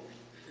able,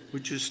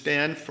 would you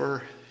stand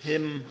for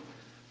hymn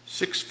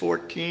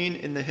 614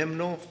 in the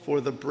hymnal, For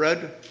the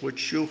Bread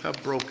Which You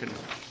Have Broken.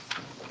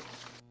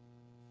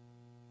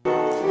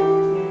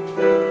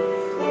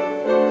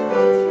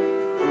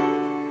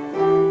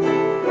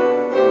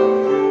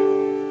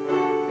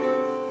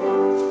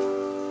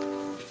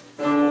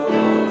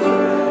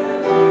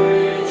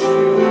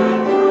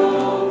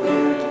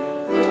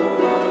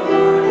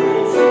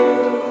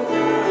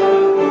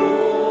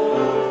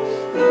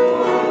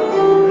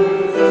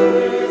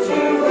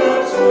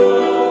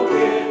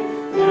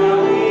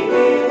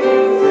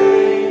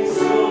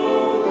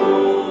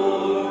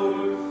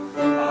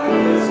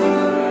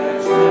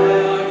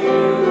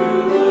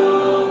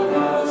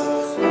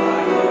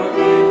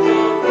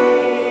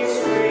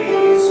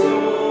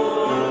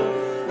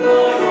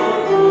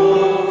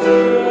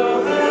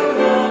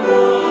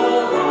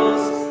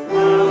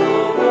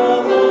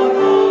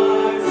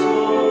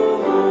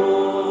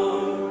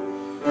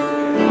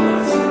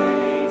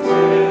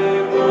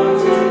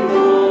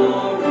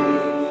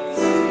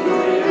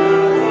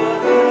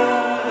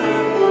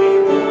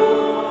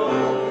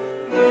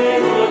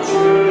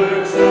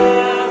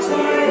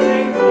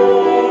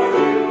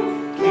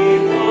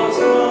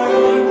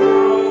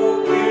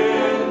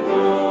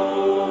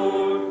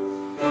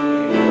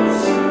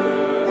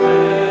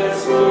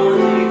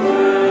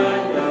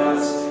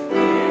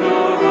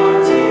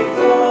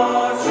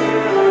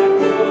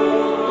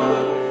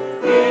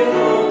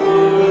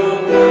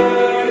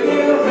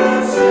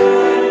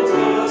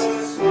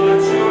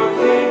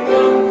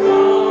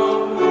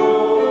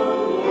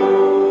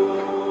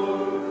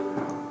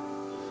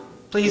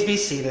 Please be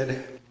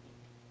seated.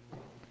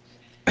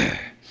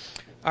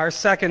 Our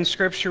second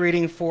scripture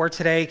reading for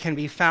today can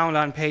be found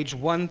on page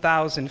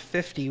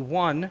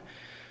 1051.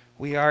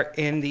 We are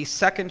in the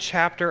second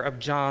chapter of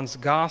John's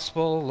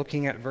Gospel,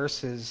 looking at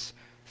verses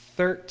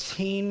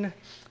 13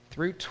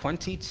 through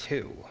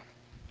 22.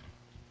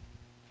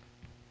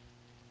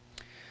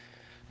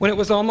 When it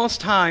was almost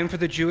time for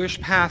the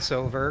Jewish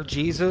Passover,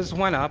 Jesus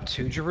went up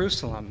to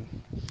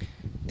Jerusalem.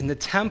 In the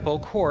temple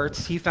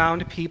courts, he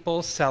found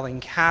people selling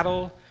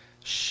cattle,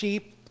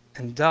 sheep,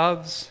 and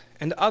doves,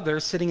 and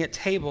others sitting at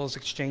tables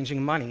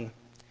exchanging money.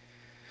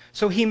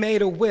 So he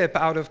made a whip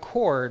out of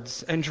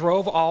cords and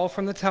drove all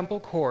from the temple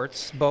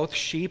courts, both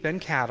sheep and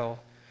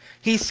cattle.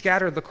 He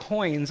scattered the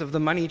coins of the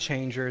money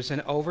changers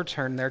and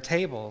overturned their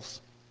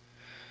tables.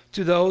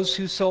 To those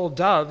who sold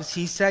doves,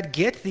 he said,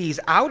 "Get these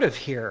out of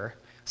here.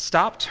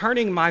 Stop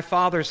turning my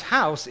Father's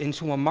house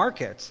into a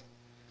market."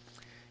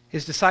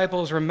 His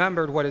disciples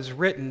remembered what is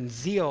written,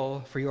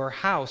 "Zeal for your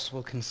house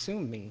will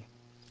consume me."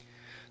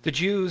 The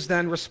Jews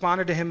then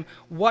responded to him,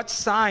 "What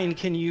sign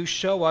can you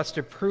show us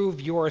to prove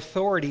your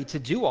authority to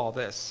do all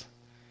this?"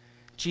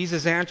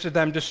 Jesus answered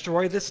them,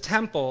 "Destroy this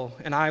temple,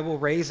 and I will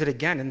raise it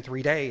again in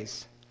 3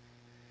 days."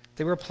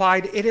 They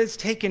replied, "It has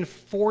taken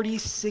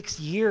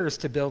 46 years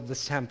to build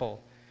this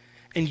temple,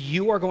 and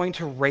you are going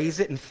to raise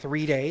it in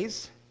 3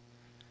 days?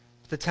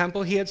 The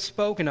temple he had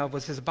spoken of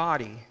was his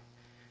body.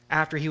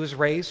 After he was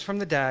raised from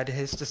the dead,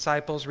 his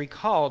disciples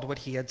recalled what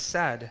he had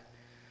said.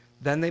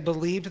 Then they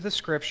believed the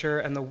scripture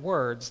and the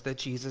words that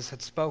Jesus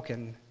had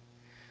spoken.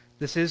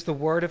 This is the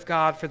word of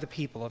God for the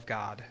people of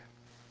God.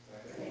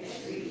 Thanks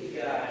be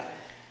to God.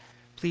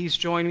 Please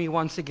join me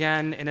once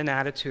again in an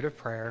attitude of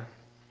prayer.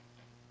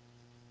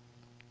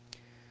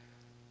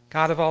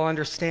 God of all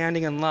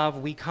understanding and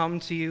love, we come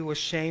to you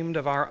ashamed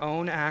of our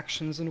own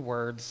actions and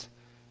words,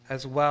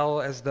 as well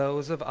as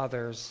those of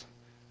others,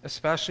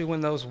 especially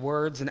when those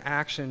words and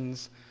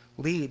actions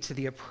lead to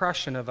the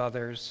oppression of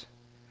others,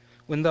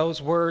 when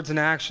those words and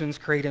actions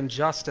create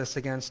injustice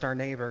against our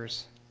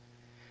neighbors.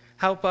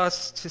 Help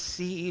us to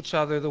see each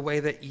other the way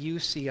that you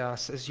see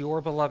us, as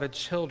your beloved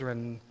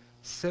children,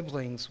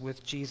 siblings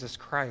with Jesus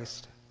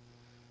Christ.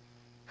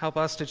 Help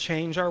us to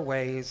change our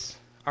ways,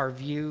 our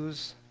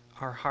views,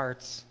 our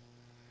hearts.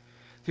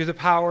 Through the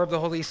power of the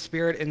Holy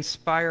Spirit,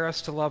 inspire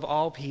us to love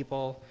all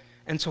people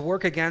and to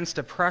work against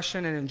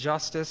oppression and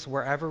injustice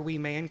wherever we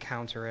may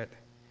encounter it.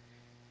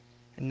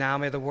 And now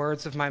may the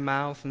words of my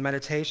mouth and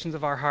meditations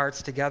of our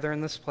hearts together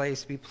in this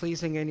place be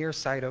pleasing in your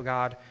sight, O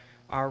God,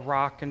 our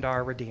rock and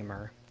our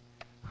Redeemer.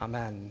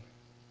 Amen.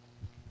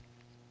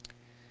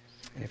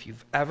 And if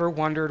you've ever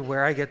wondered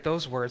where I get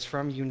those words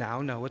from, you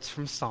now know it's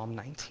from Psalm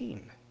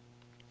 19.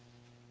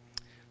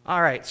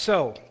 All right,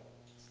 so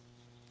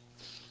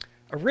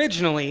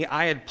originally,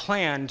 I had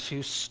planned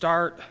to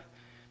start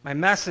my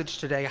message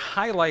today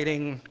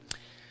highlighting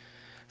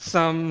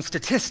some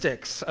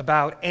statistics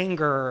about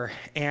anger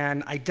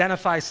and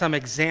identify some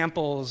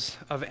examples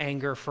of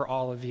anger for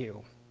all of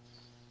you.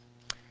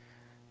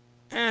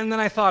 And then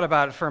I thought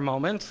about it for a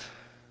moment,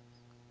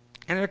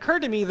 and it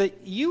occurred to me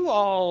that you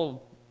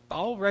all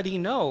already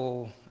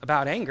know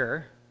about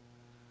anger,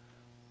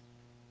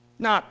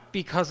 not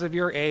because of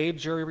your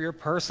age or your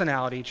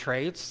personality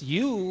traits.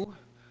 You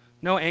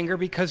know anger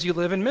because you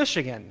live in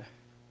Michigan.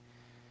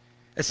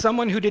 As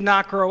someone who did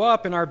not grow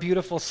up in our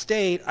beautiful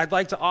state, I'd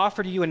like to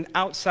offer to you an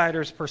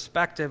outsider's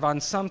perspective on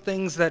some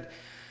things that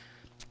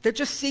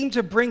just seem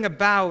to bring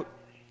about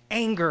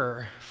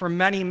anger for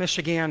many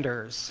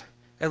Michiganders,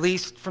 at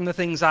least from the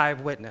things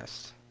I've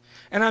witnessed.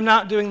 And I'm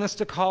not doing this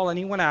to call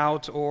anyone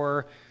out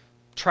or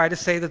try to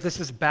say that this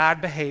is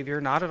bad behavior,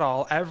 not at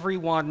all.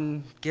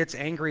 Everyone gets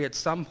angry at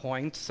some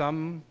point,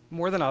 some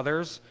more than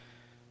others,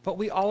 but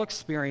we all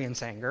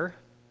experience anger.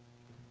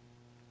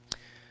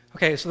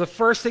 Okay, so the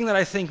first thing that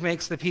I think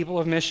makes the people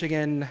of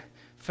Michigan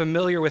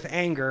familiar with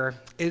anger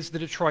is the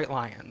Detroit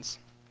Lions.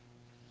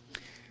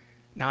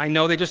 Now, I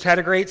know they just had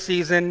a great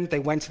season. They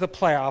went to the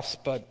playoffs,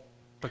 but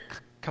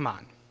come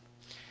on.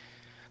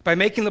 By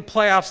making the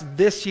playoffs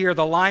this year,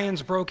 the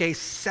Lions broke a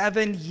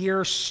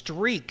 7-year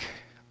streak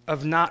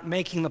of not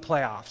making the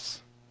playoffs.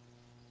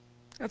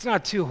 That's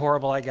not too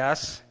horrible, I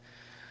guess.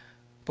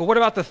 But what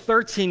about the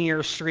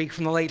 13-year streak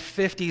from the late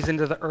 50s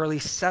into the early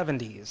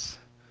 70s?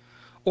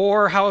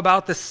 Or how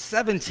about the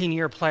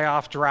 17-year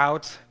playoff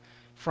drought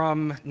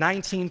from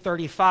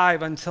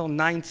 1935 until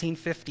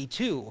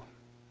 1952?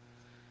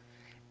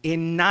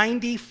 In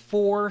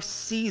 94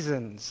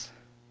 seasons,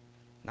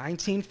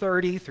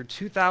 1930 through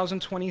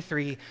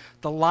 2023,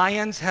 the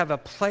Lions have a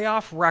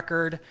playoff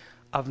record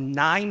of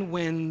 9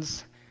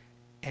 wins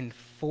and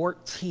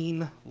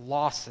 14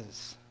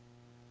 losses.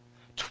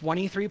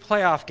 23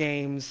 playoff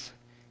games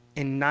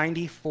in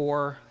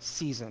 94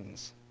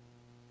 seasons.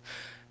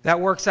 That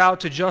works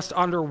out to just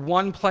under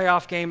 1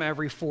 playoff game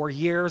every 4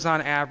 years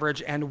on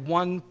average, and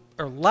one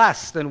or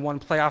less than 1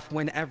 playoff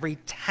win every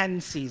 10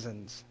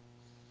 seasons.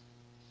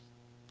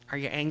 Are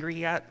you angry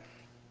yet?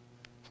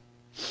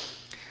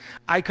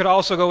 I could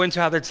also go into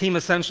how the team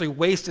essentially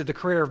wasted the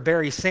career of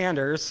Barry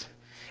Sanders.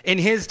 In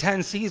his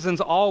 10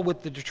 seasons, all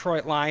with the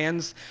Detroit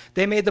Lions,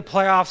 they made the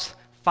playoffs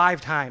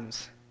 5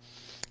 times.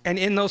 And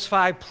in those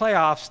 5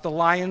 playoffs, the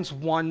Lions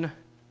won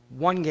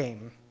 1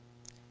 game.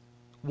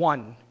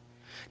 1.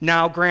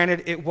 Now,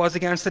 granted, it was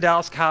against the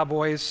Dallas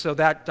Cowboys, so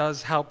that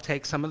does help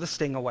take some of the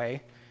sting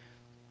away.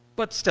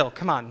 But still,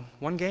 come on,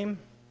 1 game?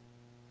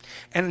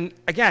 And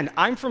again,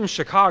 I'm from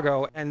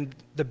Chicago, and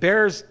the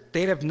Bears,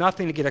 they'd have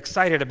nothing to get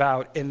excited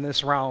about in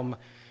this realm,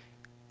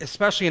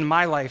 especially in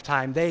my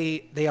lifetime.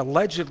 They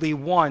allegedly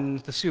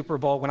won the Super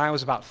Bowl when I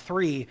was about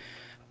 3,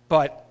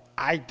 but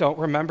I don't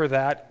remember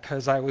that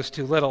because I was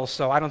too little,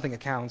 so I don't think it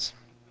counts.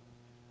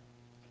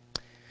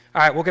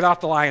 All right, we'll get off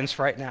the Lions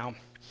for right now.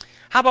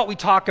 How about we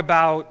talk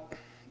about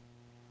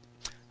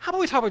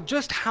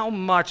just how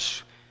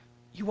much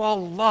you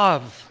all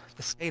love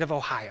the state of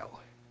Ohio?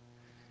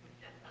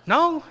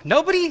 No?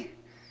 Nobody?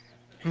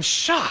 I'm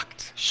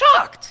shocked.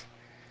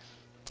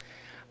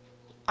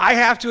 I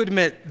have to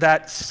admit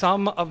that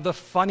some of the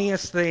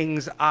funniest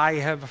things I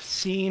have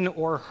seen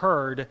or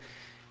heard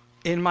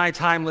in my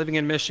time living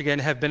in Michigan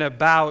have been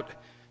about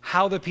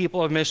how the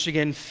people of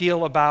Michigan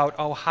feel about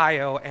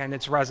Ohio and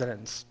its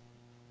residents.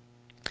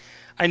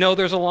 I know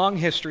there's a long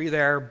history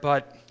there,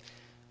 but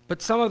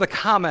some of the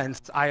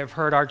comments I have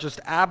heard are just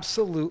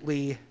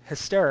absolutely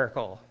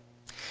hysterical.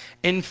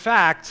 In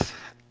fact,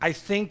 I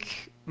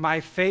think my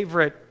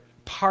favorite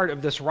part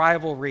of this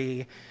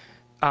rivalry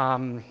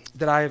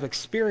that I have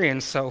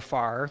experienced so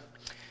far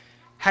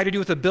had to do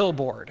with a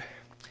billboard.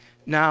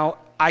 Now,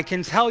 I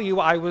can tell you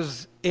I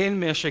was in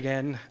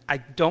Michigan. I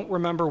don't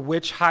remember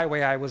which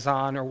highway I was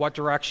on or what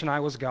direction I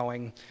was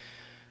going,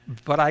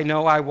 but I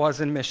know I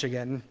was in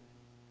Michigan.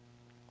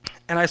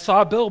 And I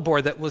saw a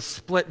billboard that was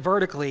split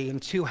vertically in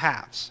two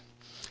halves.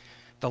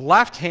 The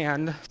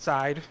left-hand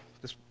side,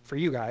 this for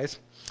you guys,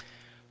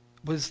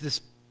 was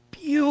this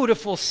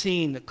beautiful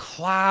scene, the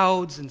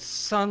clouds and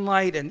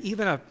sunlight, and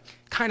even a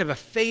kind of a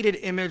faded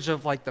image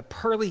of like the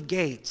pearly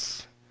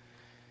gates,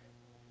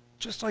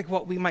 just like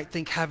what we might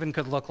think heaven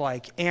could look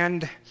like.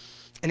 And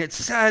it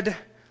said,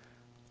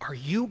 "Are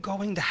you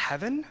going to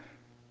heaven?"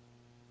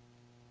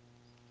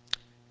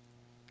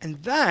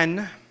 And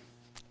then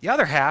the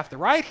other half, the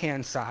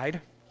right-hand side,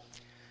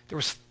 there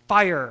was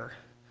fire,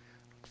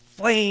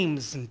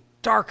 flames, and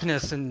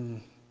darkness,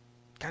 and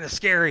kind of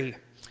scary.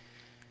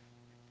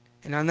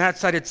 And on that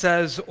side it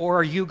says, "Or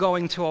are you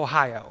going to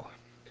Ohio?"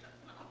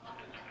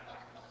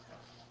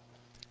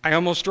 I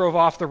almost drove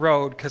off the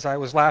road because I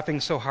was laughing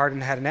so hard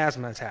and had an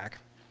asthma attack.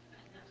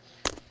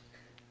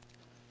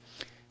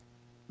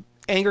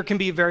 Anger can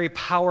be a very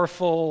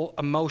powerful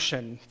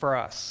emotion for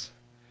us.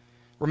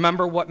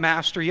 Remember what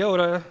Master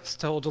Yoda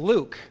told to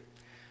Luke.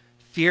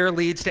 Fear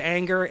leads to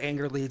anger,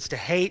 anger leads to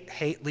hate,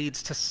 hate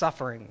leads to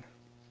suffering.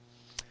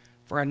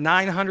 For a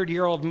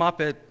 900-year-old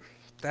Muppet,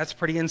 that's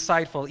pretty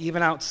insightful,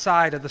 even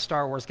outside of the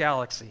Star Wars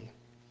galaxy.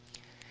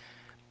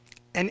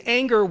 And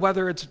anger,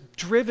 whether it's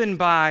driven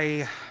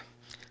by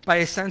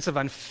a sense of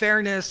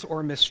unfairness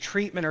or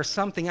mistreatment or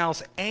something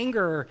else,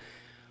 anger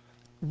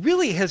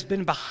really has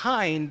been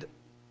behind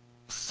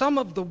some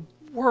of the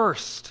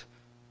worst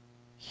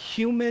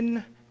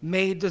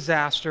human-made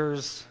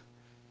disasters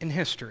in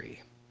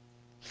history.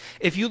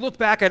 If you look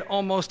back at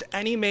almost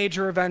any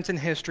major event in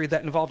history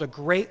that involved a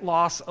great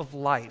loss of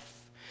life,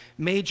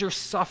 major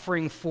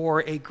suffering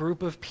for a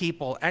group of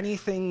people,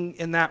 anything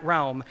in that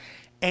realm,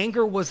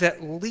 anger was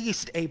at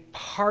least a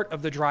part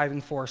of the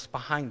driving force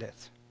behind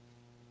it.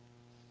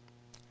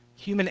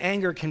 Human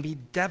anger can be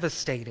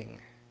devastating,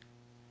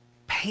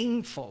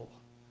 painful.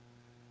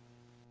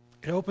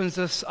 It opens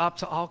us up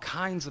to all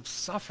kinds of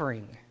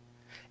suffering,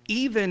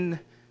 even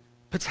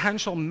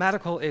potential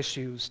medical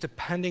issues,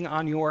 depending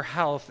on your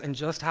health and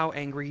just how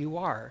angry you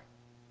are.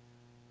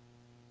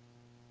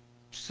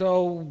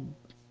 So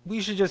we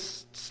should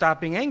just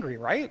stop being angry,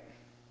 right?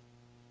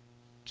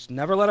 Just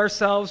never let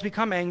ourselves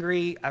become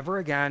angry ever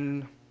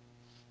again.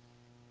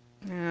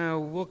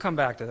 We'll come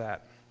back to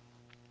that.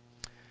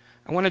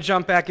 I want to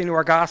jump back into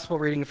our gospel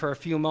reading for a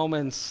few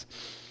moments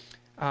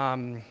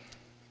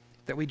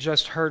that we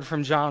just heard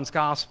from John's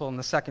gospel in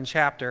the 2nd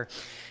chapter.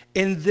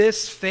 In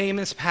this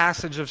famous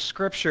passage of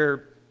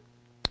Scripture,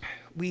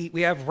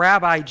 we have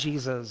Rabbi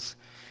Jesus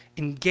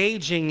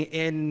engaging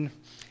in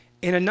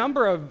a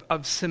number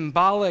of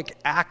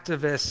symbolic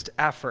activist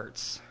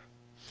efforts,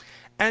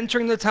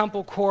 entering the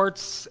temple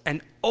courts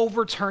and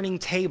overturning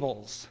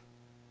tables.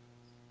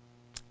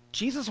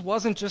 Jesus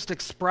wasn't just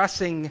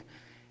expressing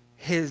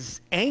his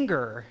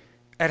anger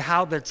at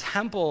how the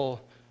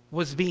temple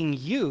was being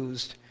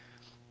used.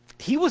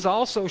 He was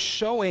also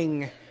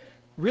showing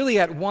really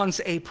at once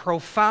a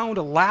profound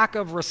lack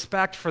of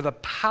respect for the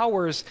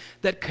powers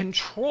that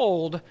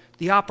controlled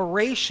the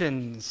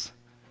operations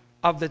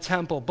of the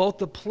temple, both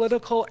the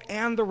political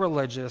and the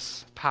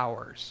religious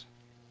powers.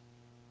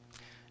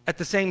 At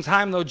the same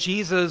time, though,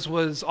 Jesus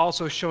was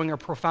also showing a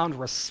profound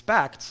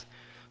respect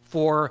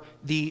for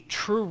the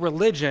true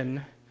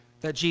religion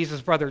that Jesus'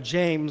 brother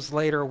James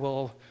later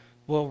will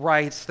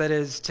write, that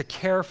is, to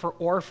care for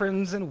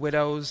orphans and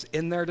widows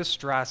in their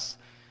distress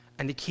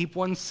and to keep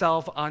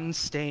oneself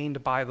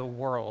unstained by the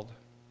world.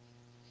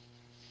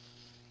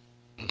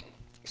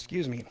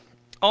 Excuse me.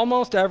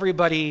 Almost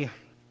everybody,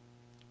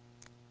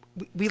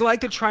 we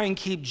like to try and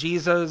keep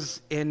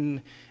Jesus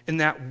in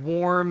that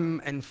warm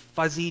and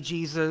fuzzy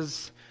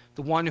Jesus,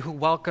 the one who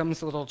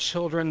welcomes little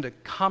children to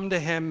come to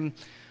him,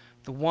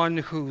 the one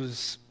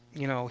who's,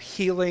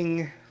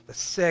 healing the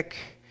sick.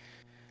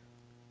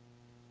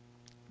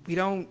 We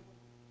don't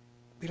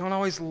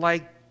always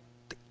like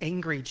the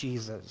angry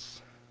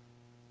Jesus.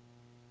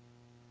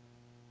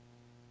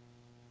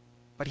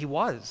 But he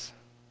was.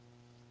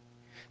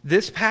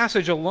 This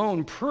passage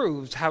alone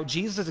proves how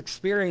Jesus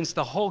experienced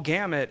the whole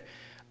gamut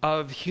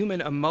of human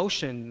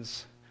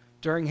emotions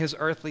during his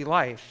earthly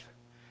life.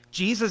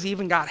 Jesus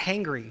even got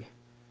hangry.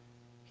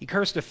 He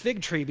cursed a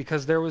fig tree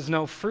because there was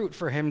no fruit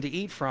for him to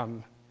eat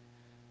from.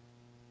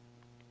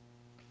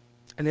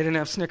 And they didn't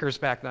have Snickers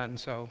back then,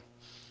 so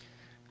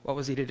what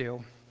was he to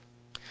do?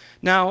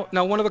 Now,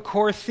 one of the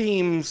core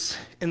themes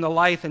in the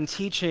life and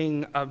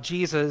teaching of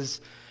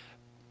Jesus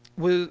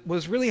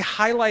was really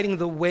highlighting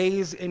the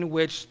ways in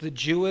which the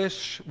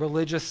Jewish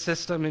religious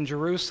system in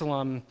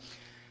Jerusalem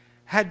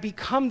had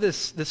become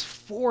this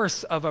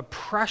force of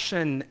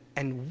oppression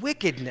and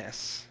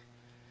wickedness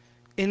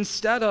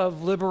instead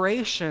of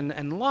liberation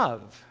and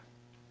love.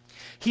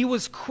 He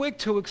was quick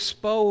to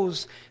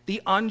expose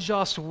the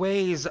unjust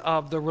ways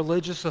of the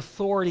religious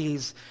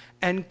authorities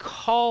and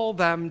call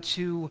them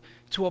to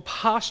a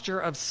posture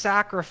of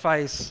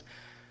sacrifice,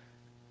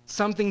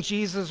 something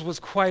Jesus was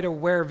quite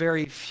aware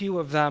very few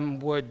of them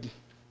would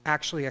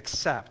actually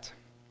accept.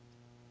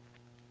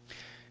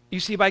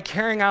 You see, by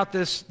carrying out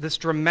this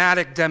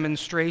dramatic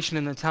demonstration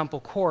in the temple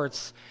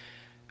courts,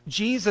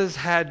 Jesus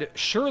had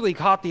surely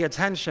caught the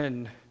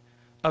attention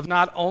of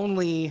not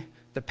only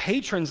the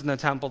patrons in the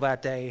temple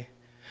that day,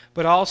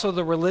 but also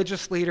the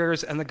religious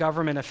leaders and the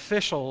government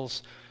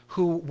officials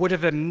who would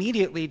have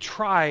immediately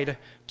tried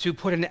to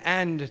put an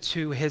end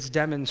to his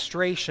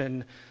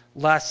demonstration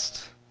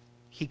lest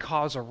he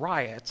cause a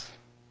riot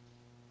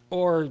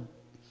or,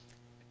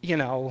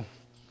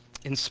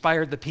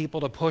 inspired the people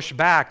to push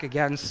back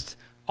against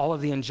all of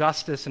the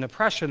injustice and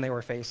oppression they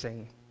were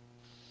facing.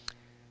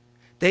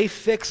 They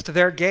fixed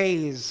their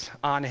gaze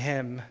on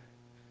him.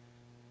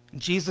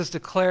 Jesus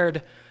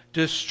declared,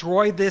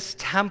 "Destroy this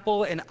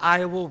temple and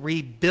I will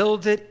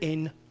rebuild it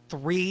in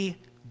 3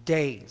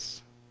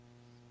 days."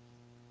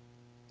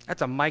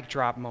 That's a mic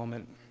drop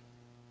moment.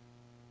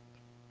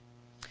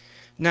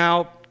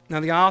 Now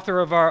the author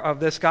of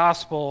this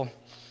gospel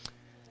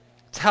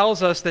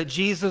tells us that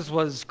Jesus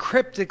was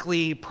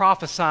cryptically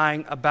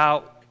prophesying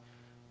about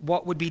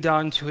what would be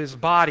done to his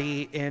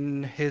body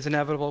in his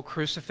inevitable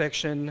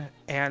crucifixion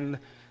and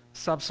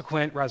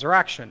subsequent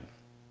resurrection.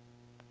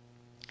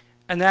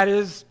 And that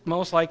is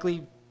most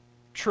likely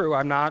true.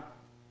 I'm not,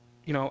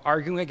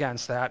 arguing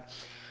against that.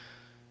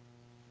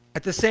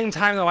 At the same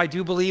time, though, I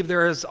do believe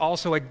there is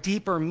also a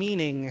deeper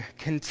meaning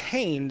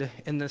contained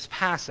in this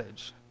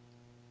passage.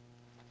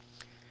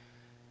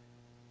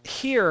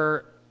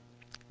 Here,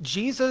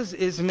 Jesus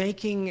is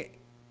making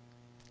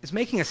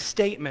a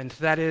statement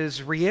that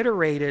is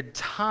reiterated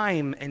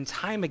time and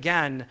time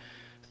again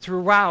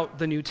throughout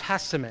the New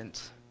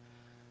Testament,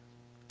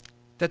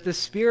 that the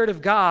Spirit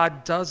of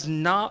God does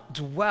not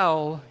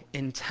dwell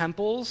in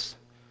temples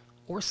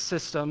or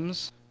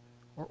systems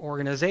or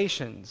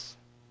organizations.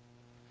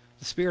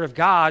 The Spirit of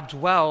God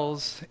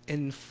dwells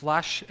in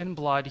flesh and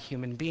blood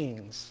human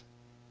beings.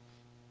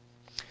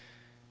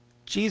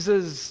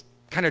 Jesus'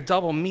 kind of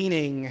double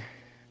meaning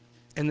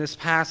in this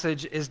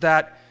passage is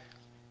that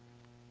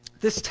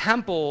this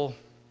temple,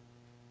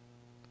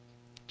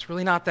 it's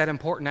really not that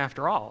important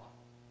after all.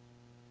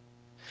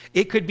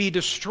 It could be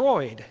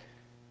destroyed,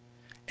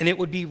 and it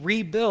would be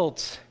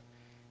rebuilt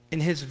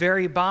in his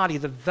very body,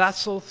 the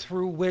vessel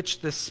through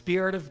which the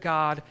Spirit of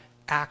God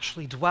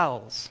actually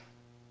dwells.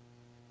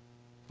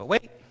 But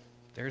wait,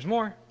 there's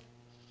more.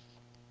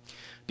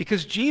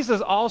 Because Jesus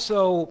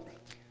also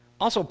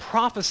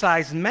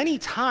prophesies many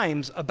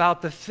times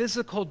about the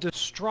physical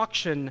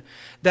destruction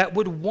that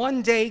would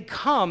one day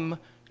come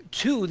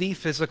to the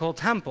physical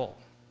temple.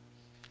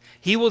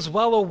 He was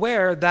well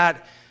aware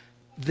that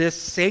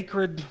this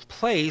sacred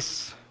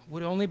place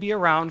would only be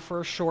around for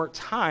a short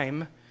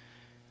time,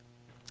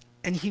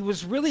 and he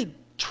was really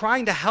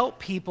trying to help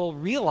people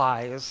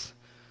realize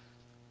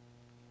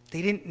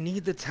they didn't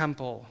need the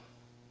temple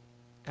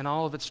and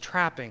all of its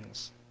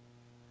trappings.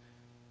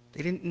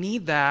 They didn't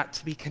need that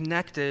to be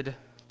connected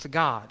to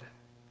God.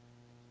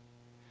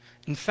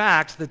 In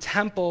fact, the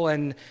temple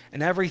and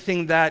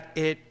everything that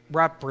it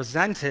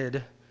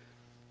represented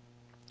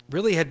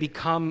really had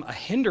become a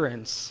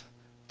hindrance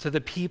to the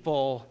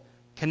people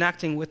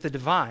connecting with the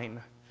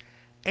divine.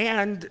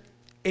 And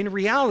in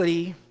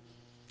reality,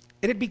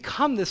 it had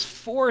become this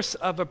force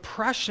of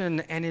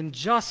oppression and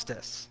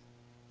injustice.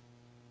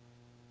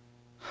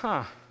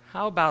 How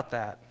about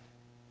that?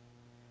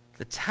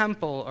 The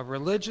temple, a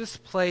religious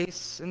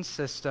place and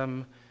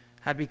system,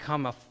 had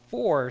become a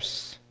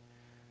force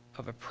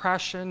of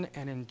oppression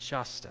and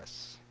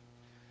injustice.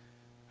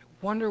 I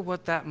wonder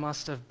what that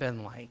must have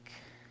been like.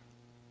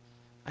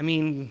 I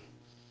mean,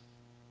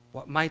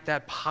 what might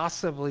that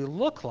possibly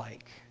look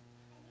like?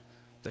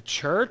 The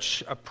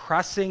church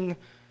oppressing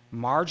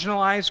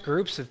marginalized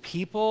groups of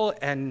people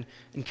and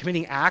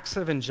committing acts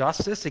of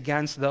injustice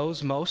against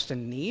those most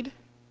in need?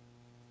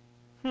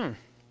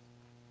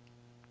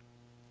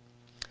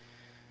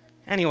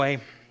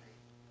 Anyway,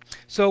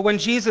 so when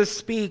Jesus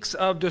speaks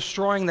of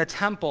destroying the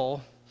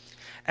temple,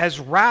 as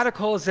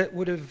radical as it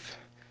would have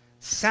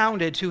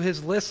sounded to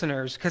his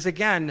listeners, because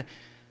again,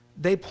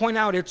 they point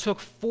out it took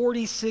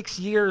 46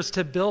 years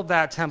to build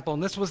that temple,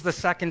 and this was the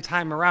second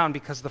time around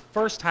because the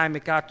first time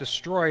it got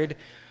destroyed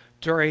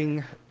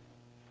during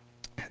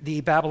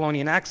the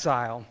Babylonian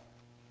exile.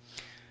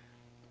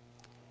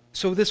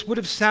 So this would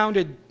have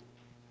sounded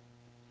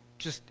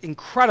just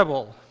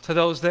incredible to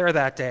those there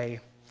that day.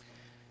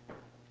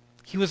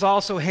 He was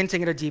also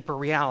hinting at a deeper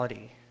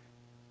reality,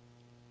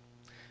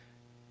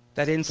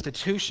 that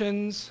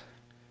institutions,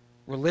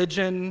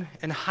 religion,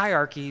 and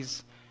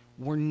hierarchies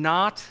were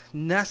not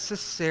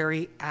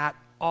necessary at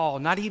all,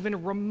 not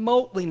even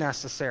remotely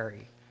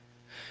necessary.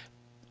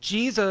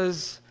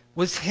 Jesus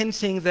was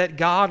hinting that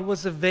God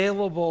was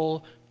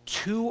available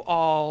to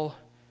all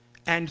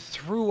and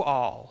through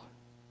all.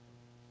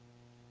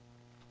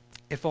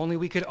 If only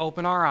we could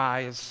open our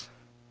eyes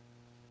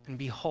And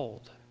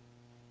behold.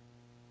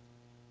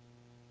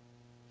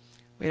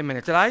 Wait a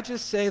minute, did I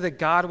just say that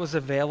God was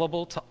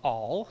available to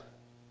all?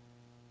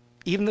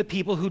 Even the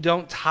people who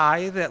don't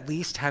tithe at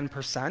least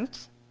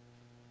 10%?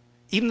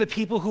 Even the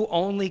people who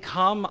only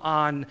come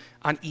on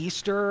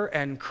Easter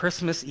and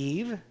Christmas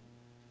Eve?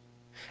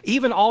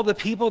 Even all the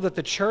people that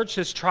the church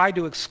has tried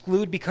to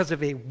exclude because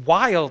of a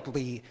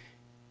wildly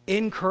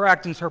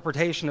incorrect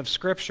interpretation of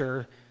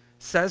Scripture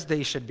says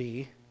they should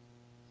be?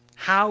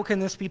 How can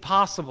this be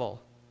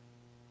possible?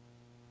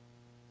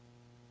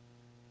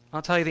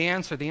 I'll tell you the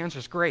answer. The answer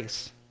is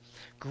grace.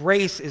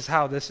 Grace is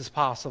how this is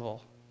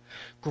possible.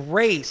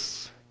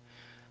 Grace,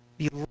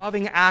 the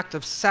loving act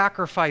of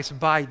sacrifice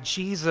by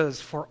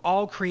Jesus for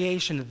all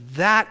creation,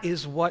 that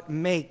is what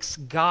makes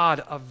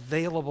God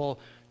available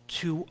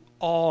to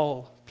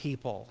all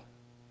people.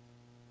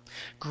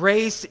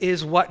 Grace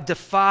is what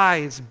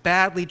defies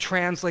badly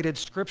translated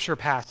scripture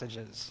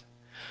passages.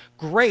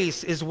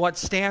 Grace is what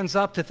stands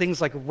up to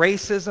things like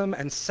racism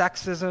and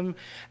sexism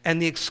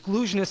and the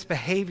exclusionist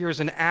behaviors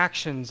and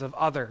actions of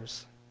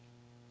others.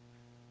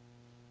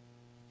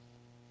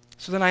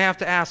 So then I have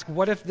to ask,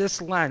 what if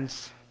this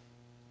Lent,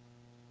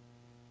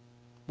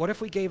 what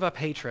if we gave up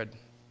hatred?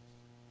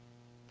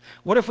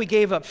 What if we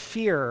gave up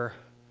fear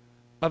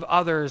of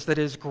others that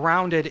is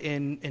grounded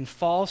in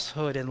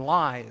falsehood and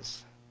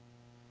lies?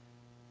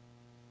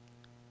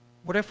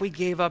 What if we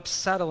gave up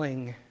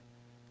settling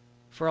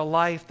for a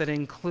life that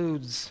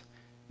includes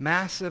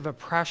massive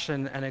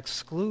oppression and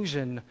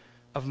exclusion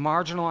of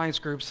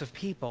marginalized groups of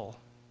people?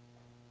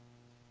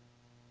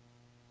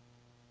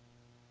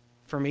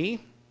 For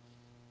me,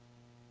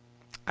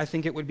 I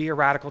think it would be a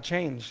radical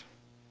change,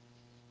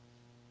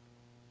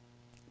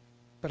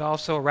 but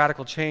also a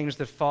radical change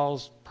that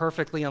falls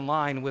perfectly in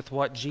line with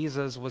what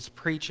Jesus was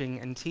preaching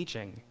and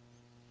teaching.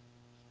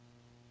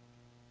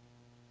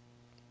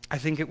 I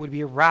think it would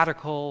be a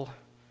radical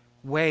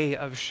way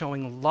of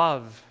showing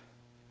love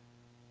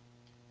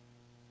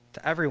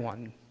to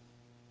everyone.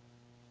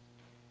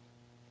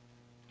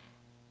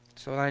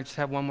 So I just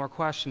have one more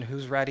question.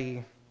 Who's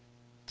ready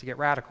to get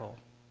radical?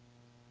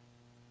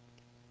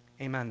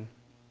 Amen.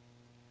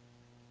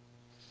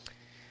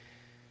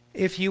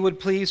 If you would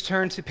please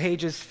turn to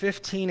pages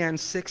 15 and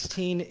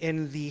 16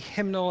 in the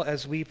hymnal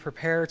as we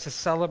prepare to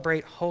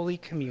celebrate Holy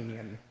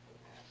Communion.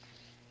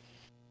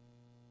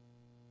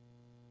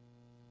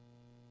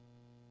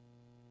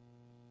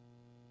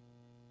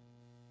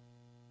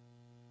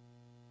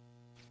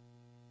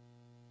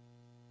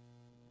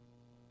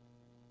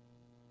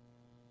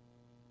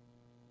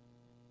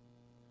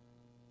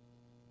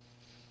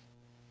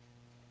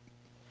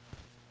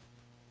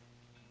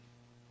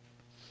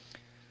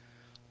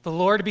 The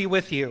Lord be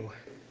with you.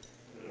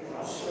 And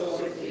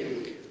also with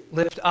you.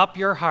 Lift up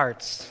your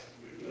hearts.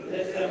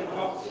 Lift them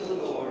up to the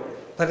Lord.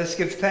 Let us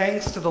give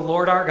thanks to the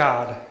Lord our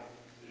God.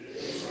 It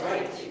is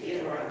right to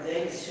give our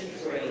thanks and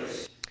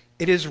praise.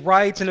 It is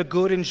right and a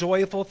good and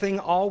joyful thing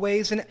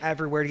always and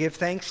everywhere to give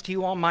thanks to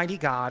you, Almighty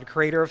God,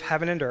 creator of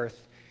heaven and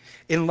earth.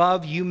 In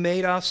love you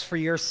made us for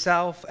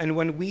yourself, and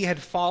when we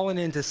had fallen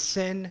into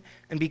sin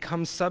and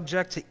become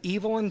subject to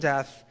evil and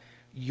death,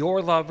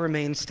 your love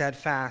remained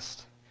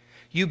steadfast.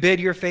 You bid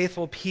your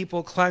faithful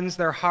people cleanse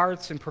their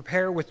hearts and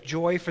prepare with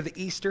joy for the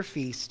Easter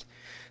feast,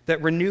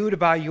 that renewed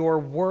by your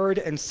word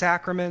and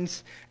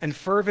sacraments and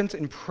fervent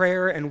in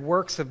prayer and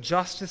works of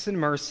justice and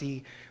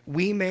mercy,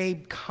 we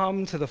may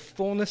come to the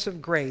fullness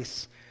of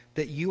grace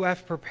that you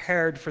have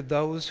prepared for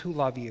those who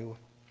love you.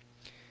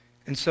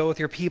 And so with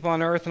your people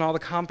on earth and all the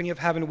company of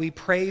heaven, we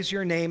praise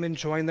your name and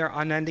join their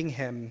unending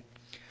hymn.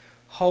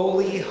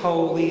 Holy,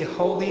 holy,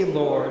 holy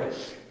Lord,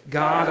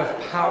 God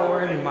of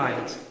power and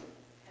might,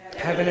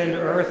 heaven and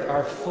earth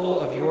are full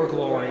of your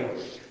glory.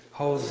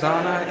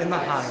 Hosanna in the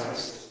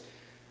highest.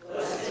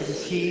 Blessed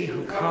is he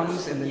who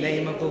comes in the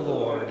name of the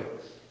Lord.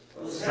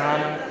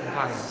 Hosanna in the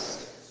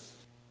highest.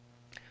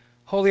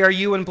 Holy are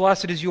you and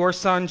blessed is your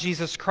Son,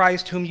 Jesus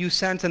Christ, whom you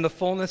sent in the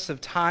fullness of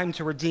time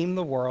to redeem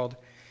the world.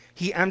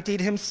 He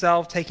emptied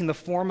himself, taking the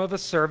form of a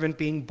servant,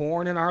 being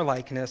born in our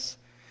likeness.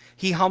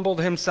 He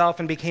humbled himself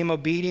and became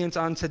obedient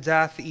unto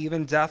death,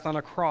 even death on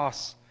a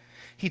cross.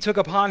 He took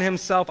upon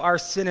himself our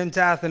sin and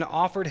death and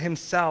offered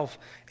himself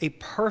a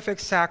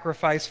perfect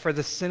sacrifice for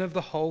the sin of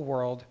the whole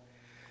world.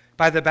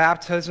 By the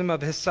baptism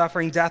of his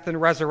suffering, death, and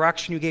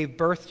resurrection, you gave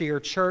birth to your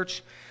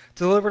church,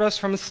 delivered us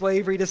from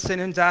slavery to sin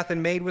and death,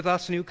 and made with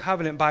us a new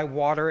covenant by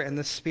water and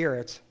the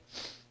Spirit.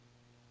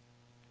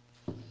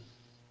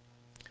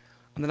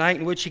 On the night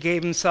in which he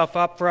gave himself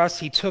up for us,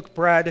 he took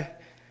bread,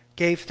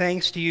 gave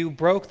thanks to you,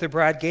 broke the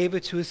bread, gave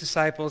it to his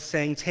disciples,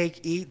 saying, "Take,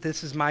 eat,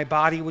 this is my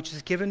body, which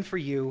is given for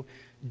you.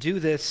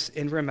 Do this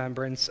in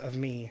remembrance of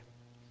me."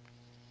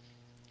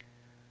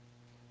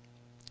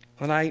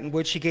 On the night in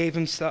which he gave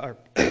himself,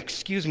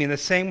 in the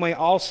same way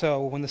also,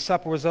 when the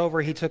supper was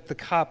over, he took the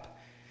cup,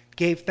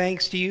 gave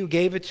thanks to you,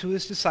 gave it to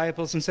his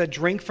disciples, and said,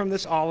 "Drink from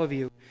this, all of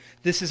you.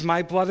 This is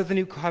my blood of the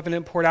new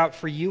covenant, poured out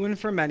for you and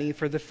for many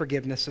for the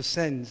forgiveness of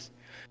sins.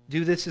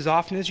 Do this as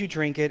often as you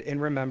drink it in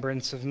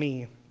remembrance of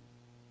me."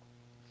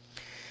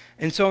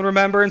 And so in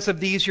remembrance of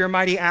these your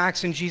mighty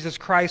acts in Jesus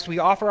Christ, we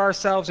offer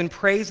ourselves in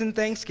praise and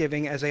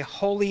thanksgiving as a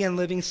holy and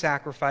living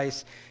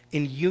sacrifice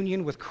in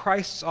union with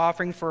Christ's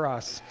offering for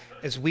us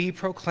as we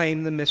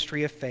proclaim the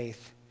mystery of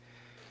faith.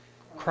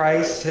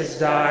 Christ has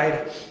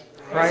died.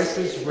 Christ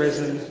is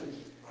risen.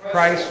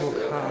 Christ will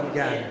come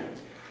again.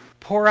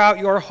 Pour out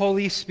your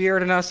Holy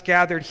Spirit in us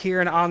gathered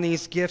here and on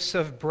these gifts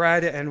of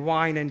bread and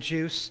wine and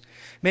juice.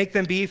 Make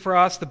them be for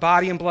us the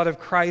body and blood of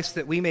Christ,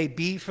 that we may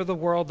be for the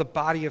world the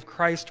body of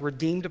Christ,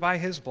 redeemed by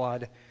his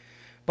blood.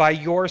 By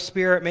your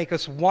Spirit, make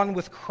us one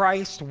with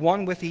Christ,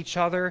 one with each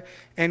other,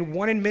 and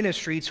one in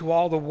ministry to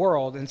all the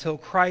world, until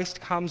Christ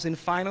comes in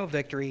final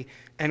victory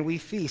and we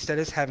feast at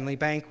his heavenly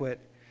banquet.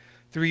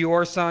 Through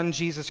your Son,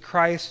 Jesus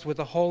Christ, with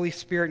the Holy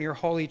Spirit in your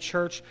holy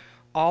church,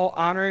 all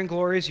honor and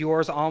glory is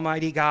yours,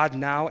 Almighty God,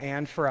 now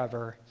and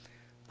forever.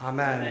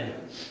 Amen.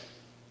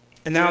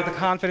 And now, with the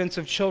confidence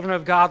of children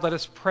of God, let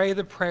us pray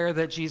the prayer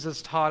that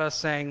Jesus taught us,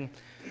 saying,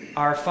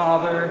 Our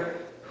Father,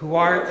 who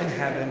art in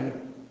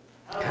heaven,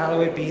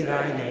 hallowed be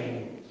thy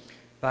name.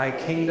 Thy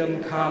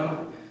kingdom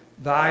come,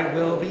 thy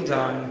will be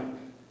done,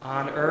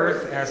 on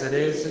earth as it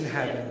is in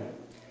heaven.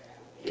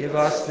 Give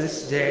us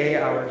this day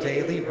our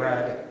daily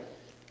bread,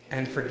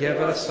 and forgive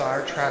us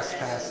our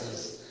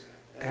trespasses,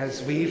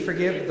 as we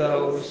forgive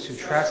those who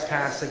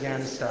trespass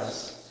against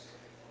us.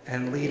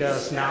 And lead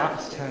us not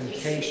to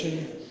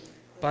temptation,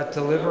 but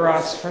deliver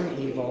us from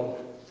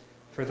evil.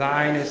 For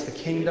thine is the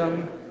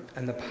kingdom,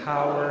 and the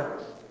power,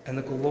 and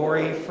the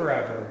glory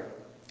forever.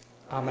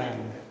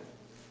 Amen.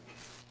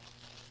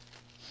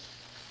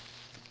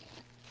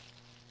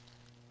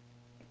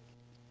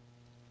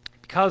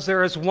 Because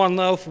there is one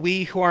loaf,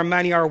 we who are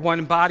many are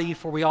one body,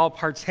 for we all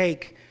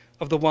partake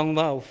of the one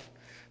loaf.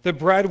 The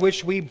bread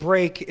which we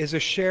break is a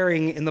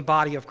sharing in the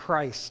body of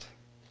Christ.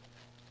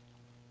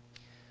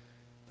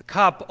 The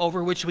cup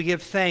over which we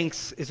give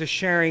thanks is a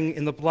sharing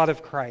in the blood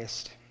of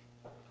Christ.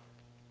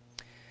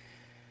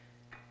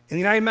 In the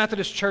United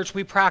Methodist Church,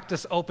 we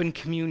practice open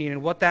communion,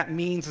 and what that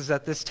means is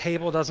that this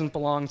table doesn't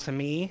belong to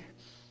me,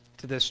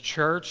 to this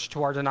church,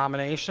 to our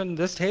denomination.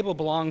 This table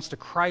belongs to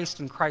Christ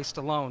and Christ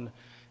alone,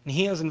 and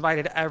he has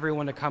invited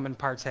everyone to come and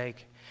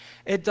partake.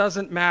 It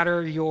doesn't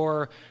matter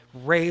your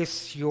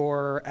race,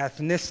 your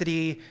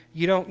ethnicity.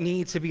 You don't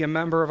need to be a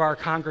member of our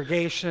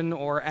congregation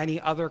or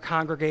any other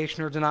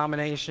congregation or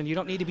denomination. You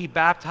don't need to be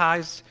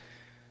baptized.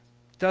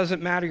 It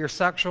doesn't matter your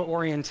sexual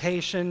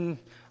orientation.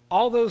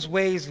 All those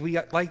ways we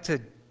like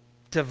to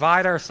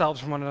divide ourselves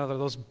from one another,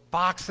 those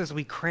boxes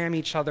we cram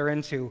each other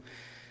into,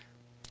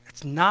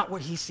 it's not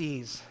what he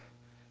sees.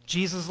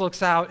 Jesus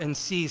looks out and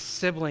sees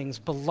siblings,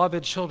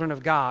 beloved children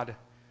of God.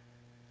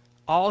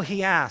 All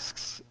he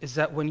asks is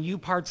that when you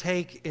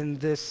partake in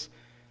this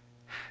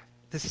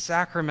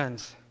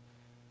sacrament,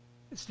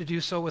 is to do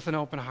so with an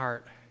open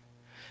heart.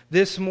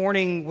 This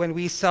morning, when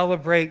we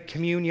celebrate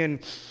communion,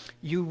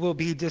 you will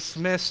be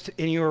dismissed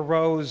in your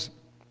rows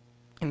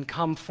and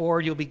come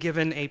forward. You'll be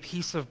given a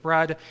piece of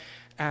bread,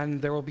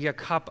 and there will be a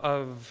cup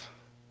of,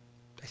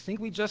 I think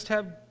we just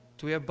have,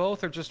 do we have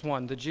both or just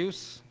one? The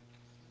juice?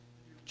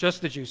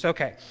 Just the juice,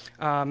 okay.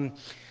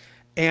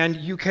 And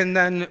you can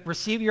then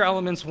receive your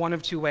elements one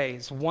of two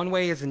ways. One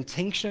way is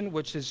intinction,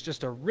 which is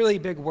just a really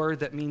big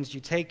word that means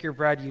you take your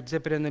bread, you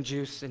dip it in the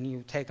juice, and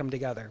you take them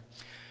together.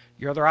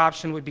 Your other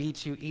option would be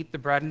to eat the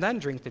bread and then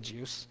drink the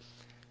juice.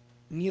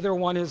 Neither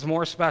one is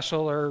more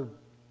special or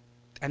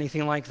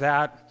anything like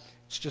that.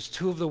 It's just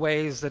two of the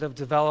ways that have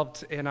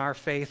developed in our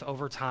faith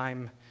over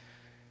time.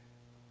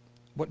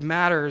 What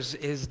matters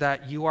is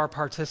that you are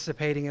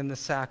participating in the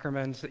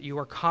sacrament, that you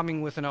are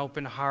coming with an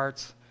open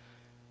heart,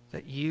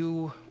 that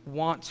you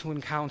want to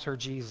encounter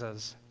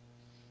Jesus.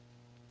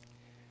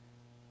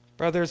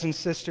 Brothers and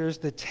sisters,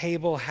 the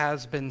table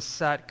has been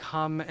set.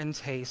 Come and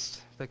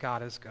taste that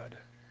God is good.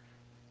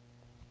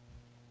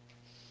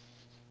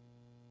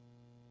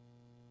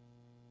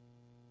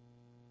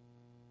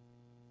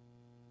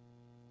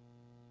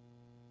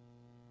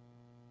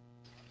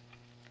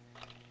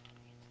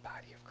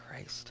 Body of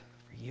Christ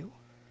for you.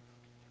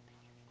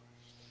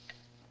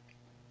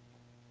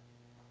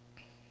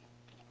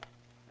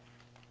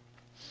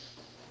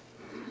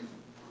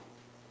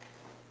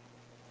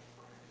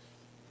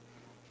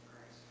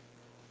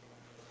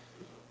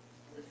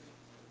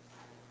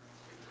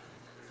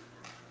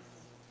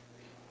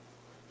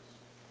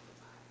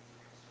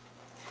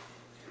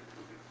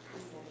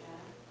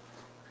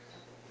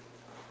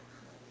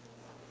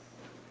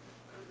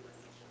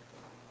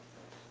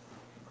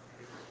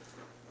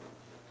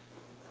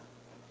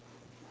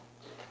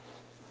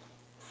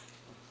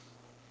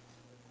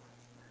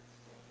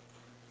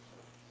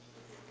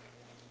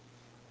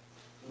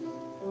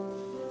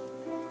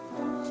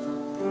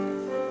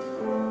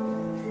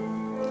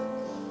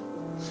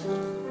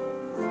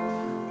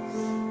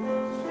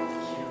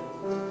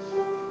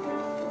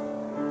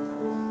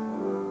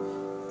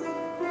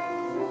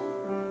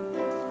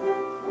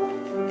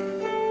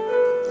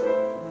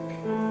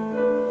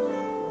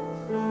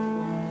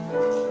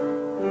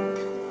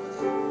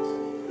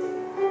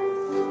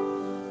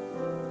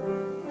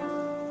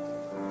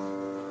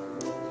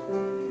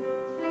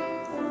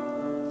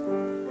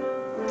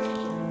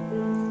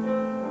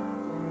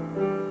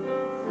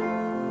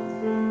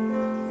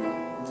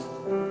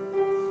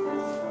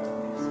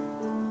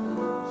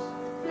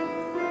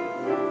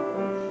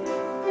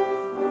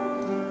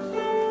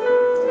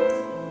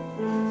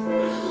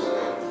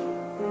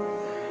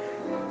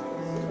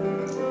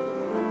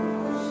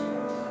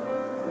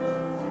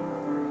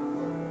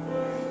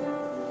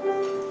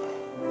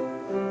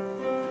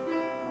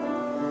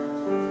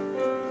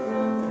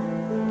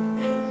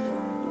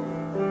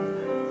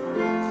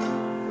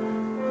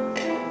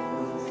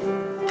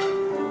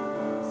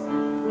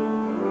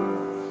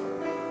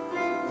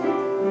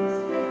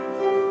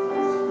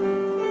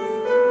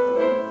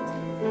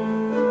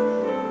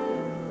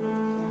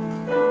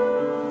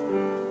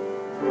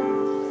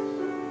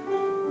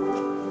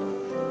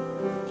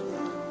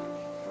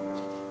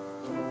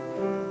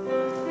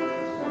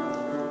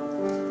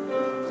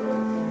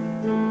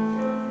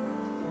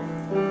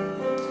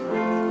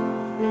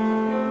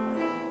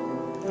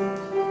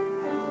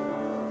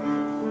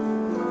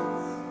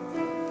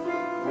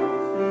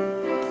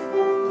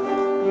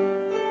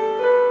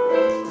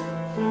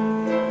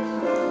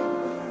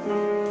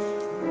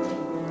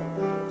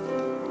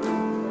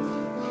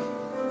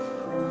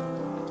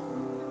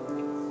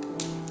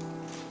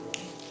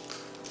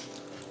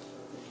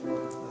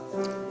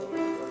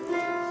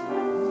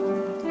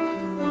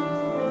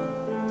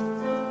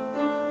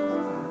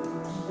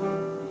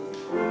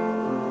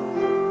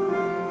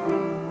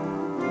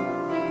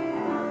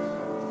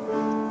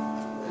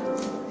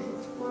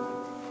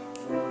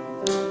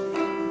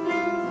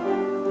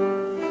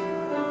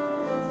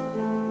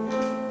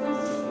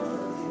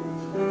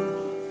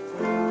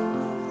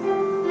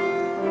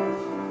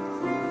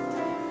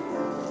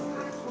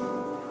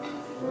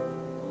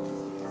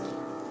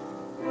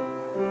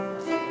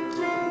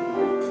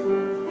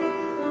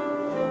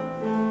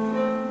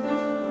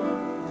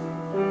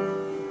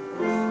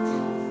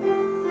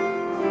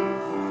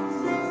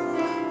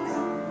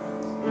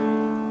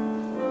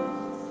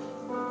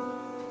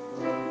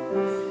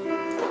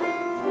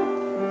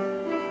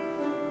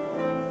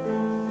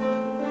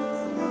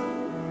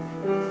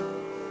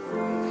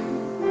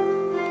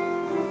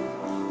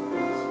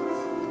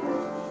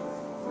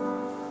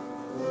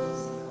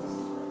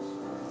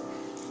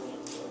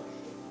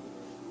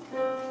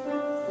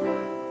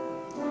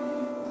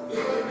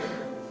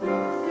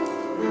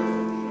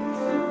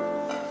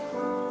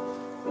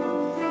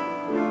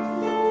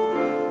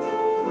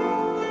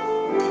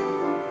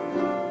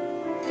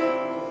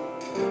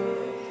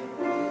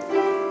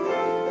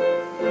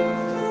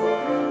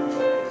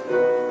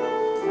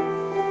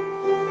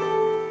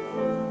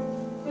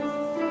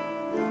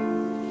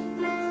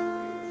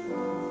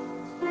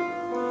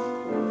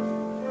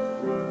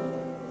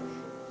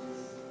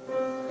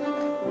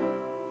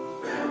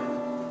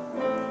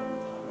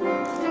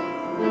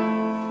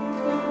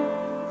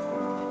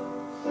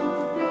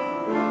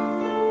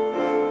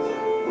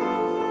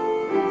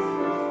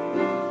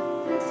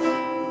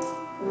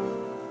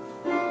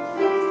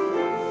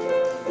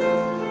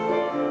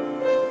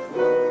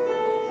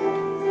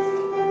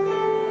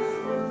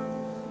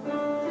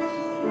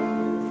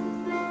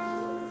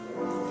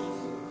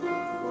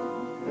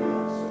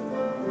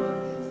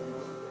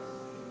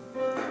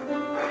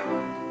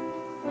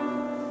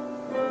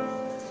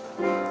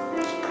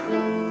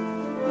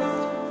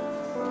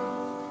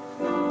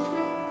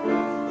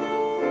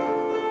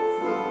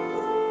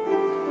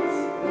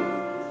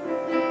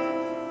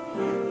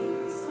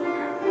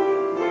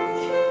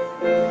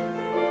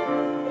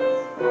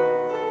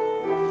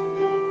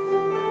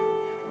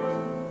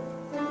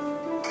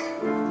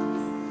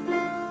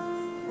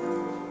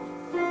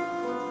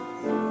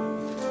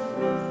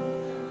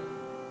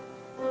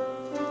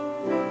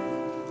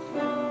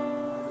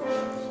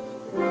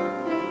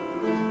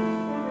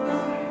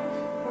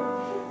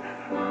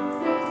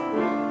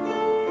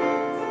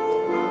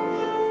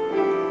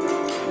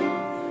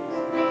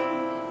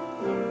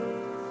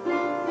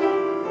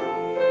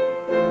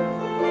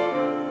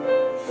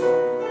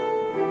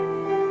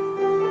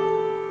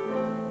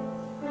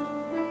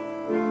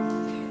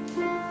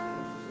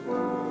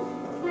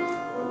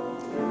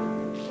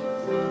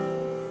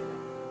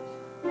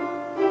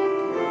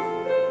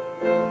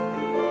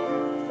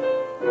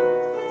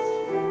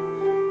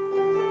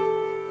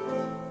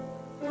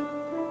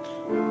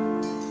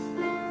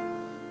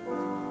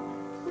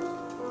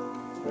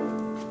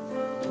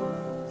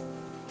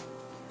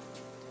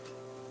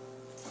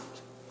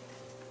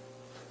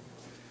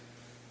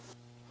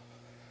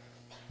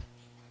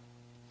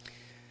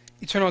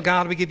 Eternal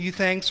God, we give you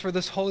thanks for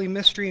this holy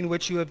mystery in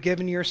which you have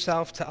given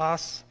yourself to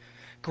us.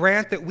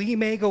 Grant that we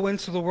may go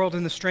into the world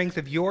in the strength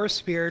of your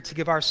Spirit to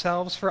give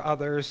ourselves for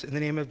others, in the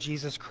name of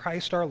Jesus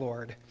Christ our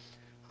Lord.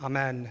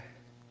 Amen.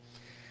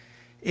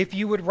 If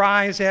you would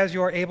rise as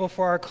you are able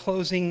for our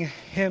closing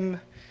hymn,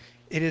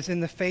 it is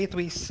in the faith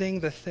we sing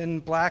the thin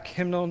black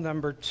hymnal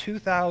number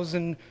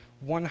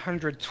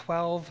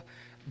 2112,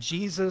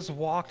 Jesus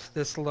Walked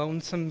This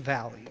Lonesome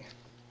Valley.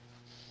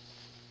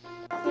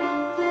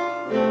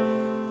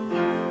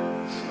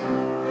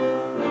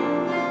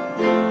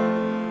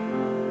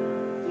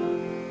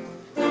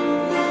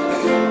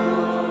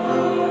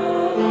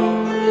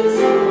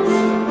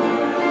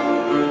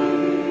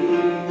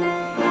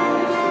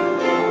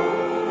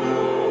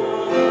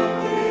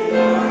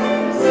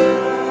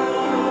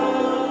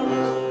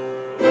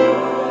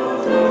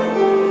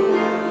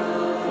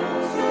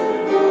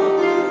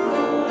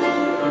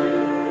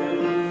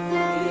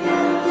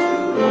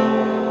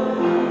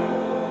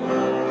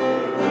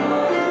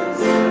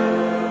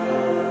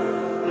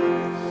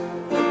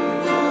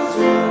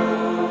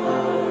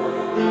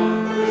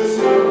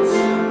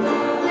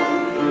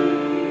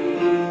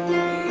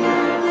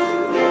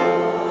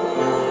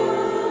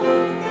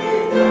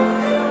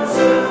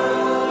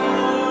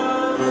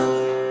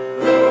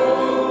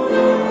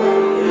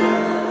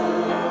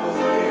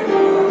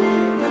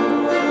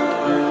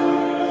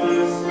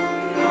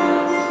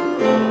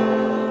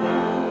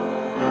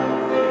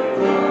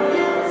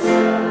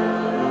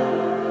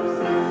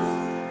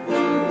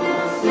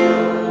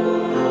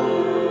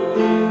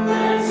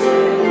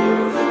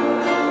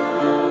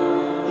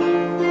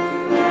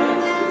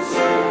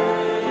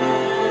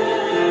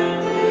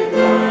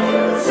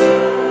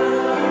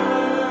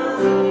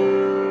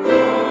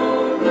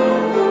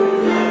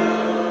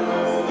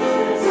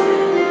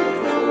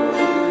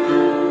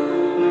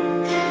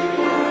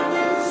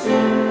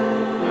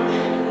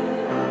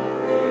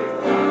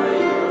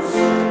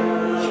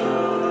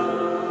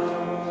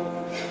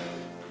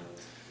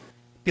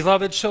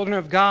 Beloved children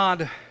of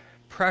God,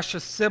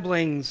 precious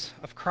siblings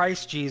of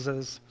Christ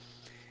Jesus,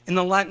 in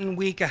the Lenten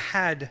week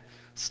ahead,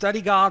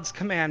 study God's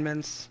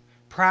commandments,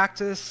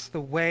 practice the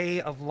way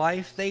of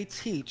life they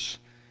teach,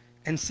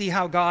 and see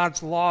how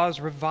God's laws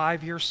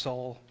revive your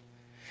soul.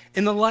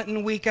 In the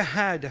Lenten week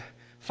ahead,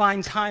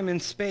 find time and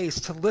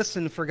space to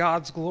listen for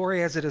God's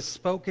glory as it is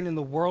spoken in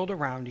the world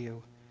around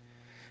you.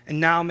 And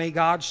now may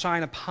God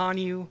shine upon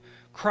you,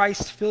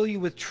 Christ fill you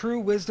with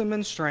true wisdom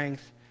and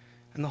strength,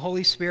 and the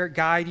Holy Spirit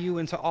guide you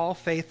into all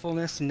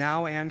faithfulness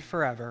now and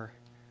forever.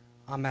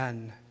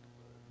 Amen.